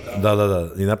interesantna.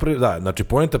 Da, znači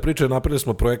poenta priče, napravili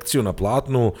smo projekciju na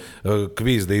platnu,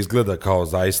 kviz da izgleda kao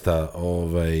zaista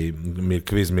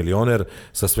kviz milioner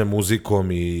sa sve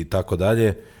muzikom i tako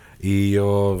dalje.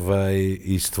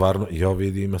 I stvarno,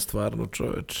 ima stvarno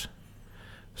čoveč.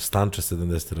 Stanče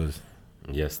 70 rođe.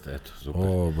 Jeste, eto, super.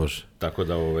 O, Bože. Tako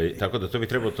da to bi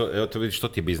trebalo, evo to vidiš, što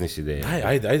ti je biznis ideja.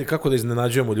 Ajde, kako da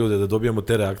iznenađujemo ljude, da dobijemo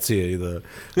te reakcije i da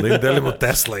im delimo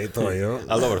Tesla i to, jo?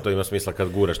 Ali dobro, to ima smisla kad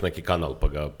guraš neki kanal pa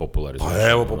ga popularizuješ. Pa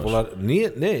evo,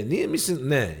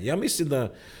 ja mislim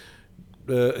da...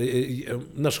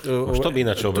 Što bi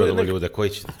inače obradilo ljude, koji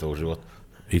će ti to u životu?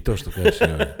 I to što kažeš,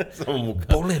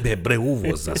 bole me bre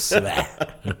uvo za sve.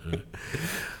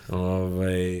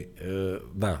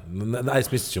 Ajde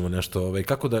smislit ćemo nešto,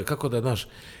 kako da, znaš,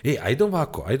 ajde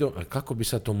ovako, kako bi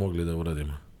sad to mogli da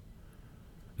uradimo?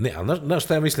 Ne, ali znaš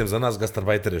šta ja mislim za nas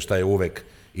gastarbajtere, šta je uvek,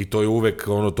 i to je uvek,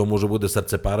 to može bude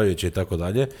srceparajuće i tako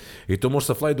dalje, i to može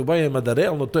sa Fly Dubajima, da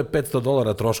realno to je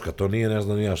 $500 troška, to nije, ne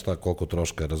znam ni ja šta, koliko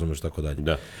troška, razumeš, tako dalje.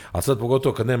 Da. A sad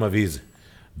pogotovo kad nema vize,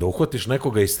 da uhvatiš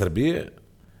nekoga iz Srbije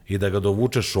i da ga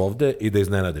dovučeš ovde i da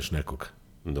iznenadiš nekoga.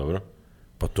 Dobro.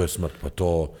 Pa to je smrt,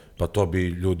 pa to bi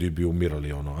ljudi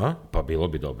umirali, a? Pa bilo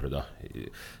bi dobro, da.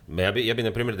 Ja bi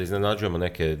na primjer, da iznenađujemo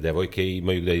neke devojke i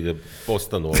imaju gde i da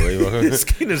postanu.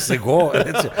 Skineš se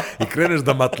i kreneš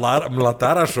da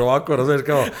mlataraš ovako, razumiješ,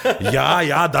 kao,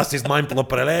 das ist mein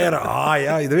Propeller,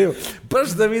 i da vidimo, baš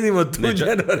da vidimo tu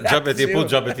njenu reakciju. Džabe ti je put,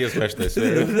 džabe ti je smeštaj,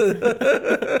 sve.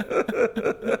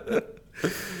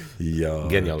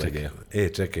 Genijalna ideja.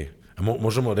 Čekaj.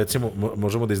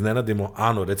 Možemo da iznenadimo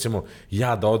Anu, recimo,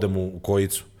 ja da odem u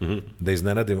Kojicu, da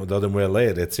iznenadimo, da odem u LA,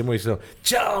 recimo, i sve,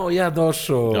 ćao, ja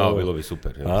došao. Bilo bi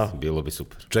super, bilo bi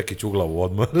super. Čekaj, ću glavu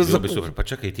odmah. Bilo bi super, pa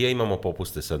čekaj, ti ja imamo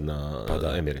popuste sad na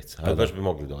Emirates, ali baš bi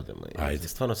mogli da odemo. Ajde.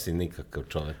 Stvarno si nikakav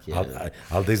čovjek.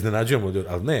 Ali da iznenađujemo,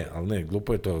 ali ne,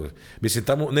 glupo je to. Mislim,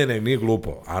 tamo, nije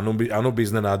glupo, Anu bi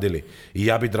iznenadili, i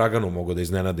ja bi Draganu mogao da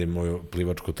iznenadim moju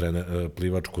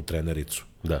plivačku trenericu.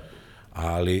 Da.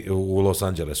 Ali u Los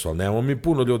Angelesu, ali nemamo mi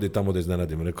puno ljudi tamo da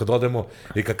iznenadimo. Kad odemo,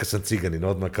 i kakav sam ciganin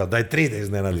odmah, kao daj 3 da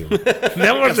iznenadimo.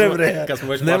 Ne može, bre. Kad smo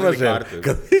već platili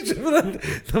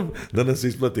kartu. Da nas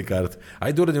isplati kartu.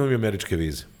 Ajde uradimo mi američke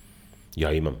vize.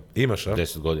 Ja imam. Imaš, a?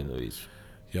 10 godina vizu.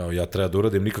 Ja treba da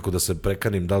uradim, nikako da se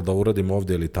prekanim, da li da uradim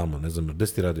ovde ili tamo, ne znam, gde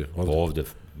si ti radio? Ovde.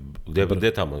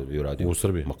 Gde tamo bi uradio? U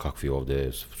Srbiji. Ma kakvi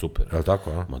ovde, super. Je li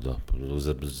tako, a? Ma da,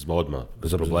 odmah,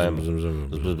 bez problema.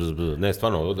 Ne,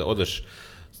 stvarno, odeš,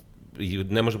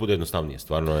 ne može bude jednostavnije,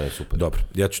 stvarno je super. Dobro,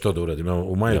 ja ću to da uradim.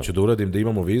 U maju ću da uradim, da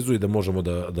imamo vizu i da možemo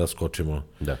da skočimo.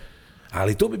 Da.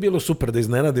 Ali to bi bilo super da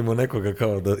iznenadimo nekoga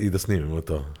kao i da snimimo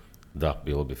to. Da,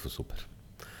 bilo bi super.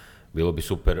 Bilo bi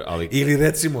super, ali...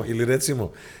 Ili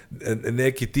recimo,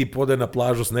 neki tip ode na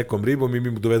plažu s nekom ribom i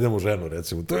mi mu dovedemo ženu,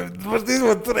 recimo. To je, možda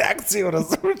imamo tu reakciju,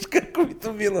 razumiješ kako bi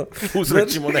to bilo.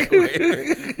 Usrećimo nekoga,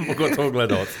 pogotovo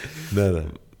gledalci. Da.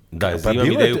 Da,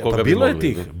 imam ideju koga bi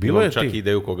mogli. Imam čak i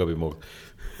ideju koga bi mogli.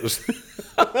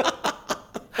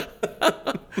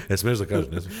 Smiješ da kažeš?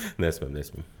 Ne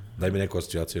smijem. Daj mi neku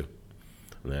asocijaciju.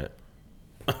 Ne.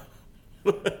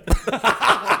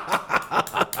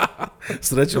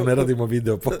 Srećom ne radimo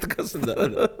video podcast.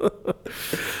 Da.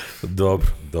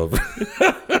 Dobro.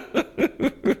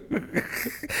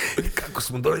 Kako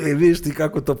smo donijeli, vidiš ti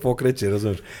kako to pokreće,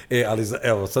 razumiješ? Ali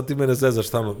evo, sad ti mene zezaš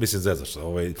tamo, mislim zezaš,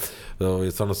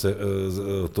 stvarno se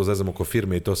to zezam oko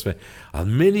firme i to sve,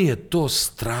 ali meni je to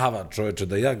strava, čoveče,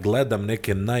 da ja gledam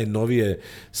neke najnovije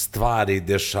stvari,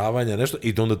 dešavanja, nešto,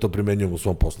 i da onda to primenjujem u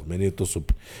svom poslu. Meni je to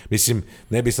super. Mislim,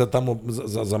 ne bi sad tamo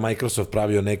za Microsoft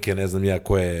pravio neke, ne znam ja,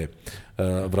 koje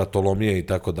vratolomije i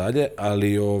tako dalje,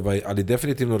 ali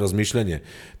definitivno razmišljanje,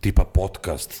 tipa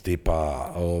podcast,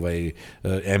 tipa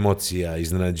emocija,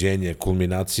 iznenađenje,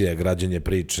 kulminacija, građenje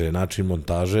priče, način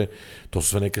montaže, to su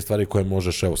sve neke stvari koje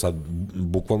možeš, evo sad,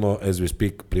 bukvalno as we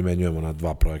speak, primenjujemo na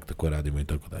 2 projekta koje radimo i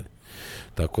tako dalje.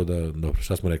 Tako da, dobro,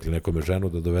 šta smo rekli, nekome ženu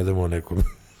da dovedemo, nekome...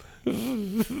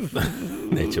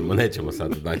 nećemo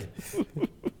sad dalje.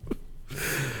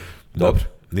 Dobro.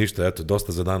 Ništa, eto,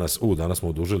 dosta za danas. Danas smo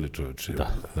odužili, čovječe. Da,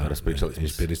 raspričali smo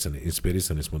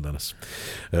inspirisani smo danas.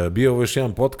 Bio ovo još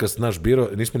jedan podcast, naš biro,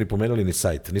 nismo ni pomenuli ni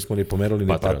sajt, nismo ni pomenuli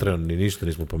ni Patreon, ni ništa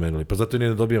nismo pomenuli, pa zato i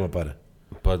ne dobijamo pare.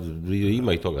 Pa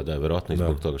ima i toga, da, verovatno i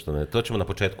zbog toga što ne. To ćemo na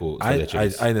početku sljedeće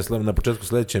emisije. Ajde, na početku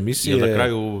sljedeće emisije. Jer na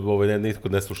kraju nitko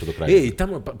ne sluša do kraja. I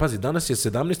tamo, pazi, danas je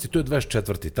 17. to je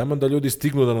 24. Tamo da ljudi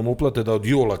stignu da nam uplate da od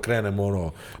jula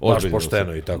krenemo baš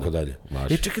pošteno i tako dalje.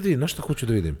 Čekaj da vidim, znaš šta hoću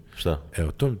da vidim? Šta?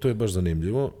 Evo, to je baš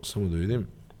zanimljivo, samo da vidim.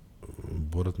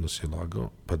 Borat nas je lagao.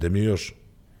 Pa da mi još...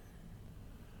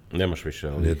 Nemaš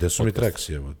više. Gde su mi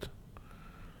treksi, evo.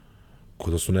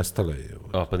 Kuda su nestale,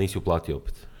 evo. Pa nisi uplatio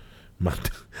opet.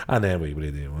 A nemoj ih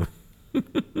bridimo.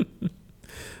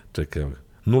 Čekaj, 0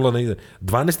 na 1.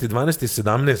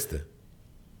 12.12.17.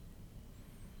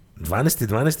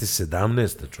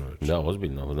 12.12.17, čovječ. Da,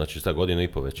 ozbiljno. Znači šta, godinu i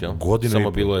po već, jel?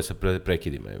 Samo bilo je sa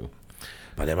prekidima, evo.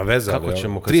 Pa nema veze, kako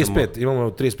ćemo, 35, imamo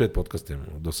 35 podcasta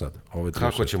do sada.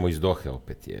 Kako ćemo iz Dohe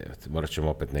opet je? Morat ćemo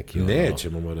opet neki...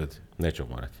 Nećemo morati. Nećemo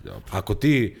morati, dobro.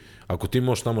 Ako ti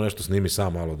možeš tamo nešto snimi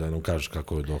sam malo da nam kažeš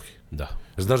kako je Dohi. Da.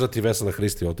 Znaš da ti Vesela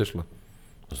Hristi otišla?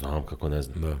 Znam, kako ne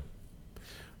znam. Da.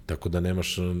 Tako da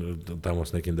nemaš tamo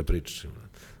s nekim da pričaš. A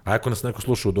ako nas neko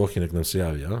sluša u Dohi, nek nam se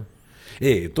javi, a?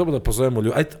 To da pozovemo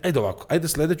ljudi. Ajde ovako, ajde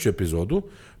sljedeću epizodu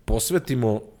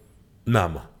posvetimo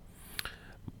nama.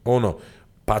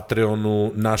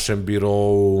 Patreonu, našem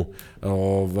birovu,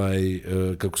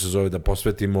 kako se zove, da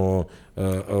posvetimo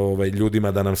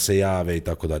ljudima da nam se jave i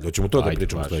tako dalje. Hoćemo to da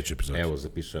pričamo u sljedećoj epizodi. Evo,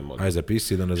 zapisujemo. Ajde,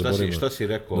 zapisi da ne zaborimo. Šta si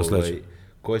rekao,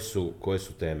 koje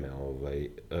su teme?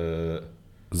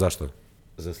 Zašto?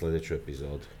 Za sljedeću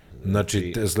epizodu.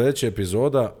 Znači, sljedeća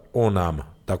epizoda o nama,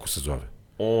 tako se zove.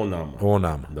 O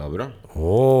nama. Dobro.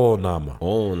 O nama.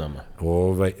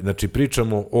 Znači,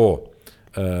 pričamo o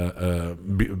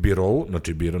birovu,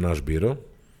 znači naš biro.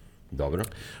 Dobro.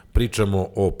 Pričamo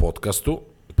o podcastu,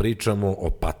 pričamo o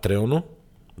Patreonu.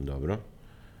 Dobro.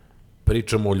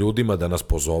 Pričamo o ljudima da nas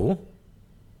pozovu.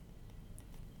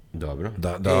 Dobro.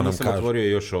 Da nisam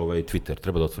otvorio još Twitter,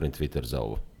 treba da otvorim Twitter za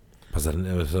ovo. Pa zar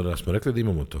smo rekli da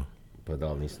imamo to? Pa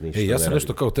da, ništa ja sam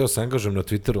nešto kao teo se angažujem na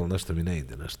Twitteru, ali nešto mi ne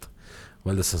ide, nešto.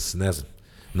 Valjda sam se, ne znam.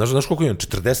 Znaš koliko imam?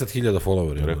 40.000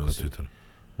 followera na Twitteru.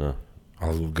 Da.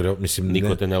 Mislim,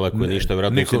 niko te ne lakuje ništa,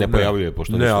 vjerojatno se ne pojavljuje,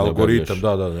 pošto ne algoritam,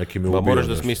 neki mi ubija. Moraš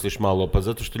da smisliš malo, pa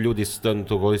zato što ljudi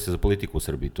to govori se za politiku u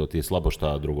Srbiji, to ti je slabo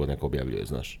šta drugo neko objavljuje,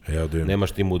 znaš.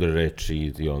 Nemaš ti mudre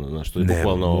reči i ono, znaš, to je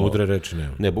bukvalno... Mudre reči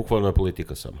nema. Ne, bukvalno je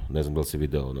politika samo, ne znam da li si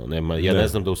video, ja ne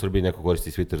znam da u Srbiji neko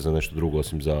koristi Twitter za nešto drugo,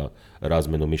 osim za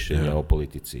razmenu mišljenja o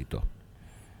politici i to.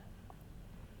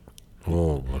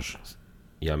 O, Bože.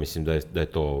 Ja mislim da je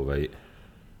to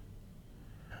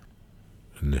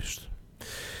Nešto.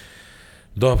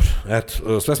 Dobro,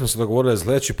 eto, sve smo se dogovorili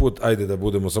sljedeći put, ajde da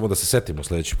budemo, samo da se setimo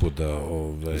sljedeći put da...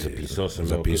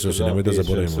 Zapisao sam, nemoj da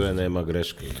zaboravimo. Sve nema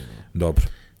greške. Dobro.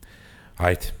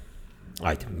 Ajde.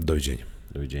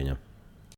 Doviđenja.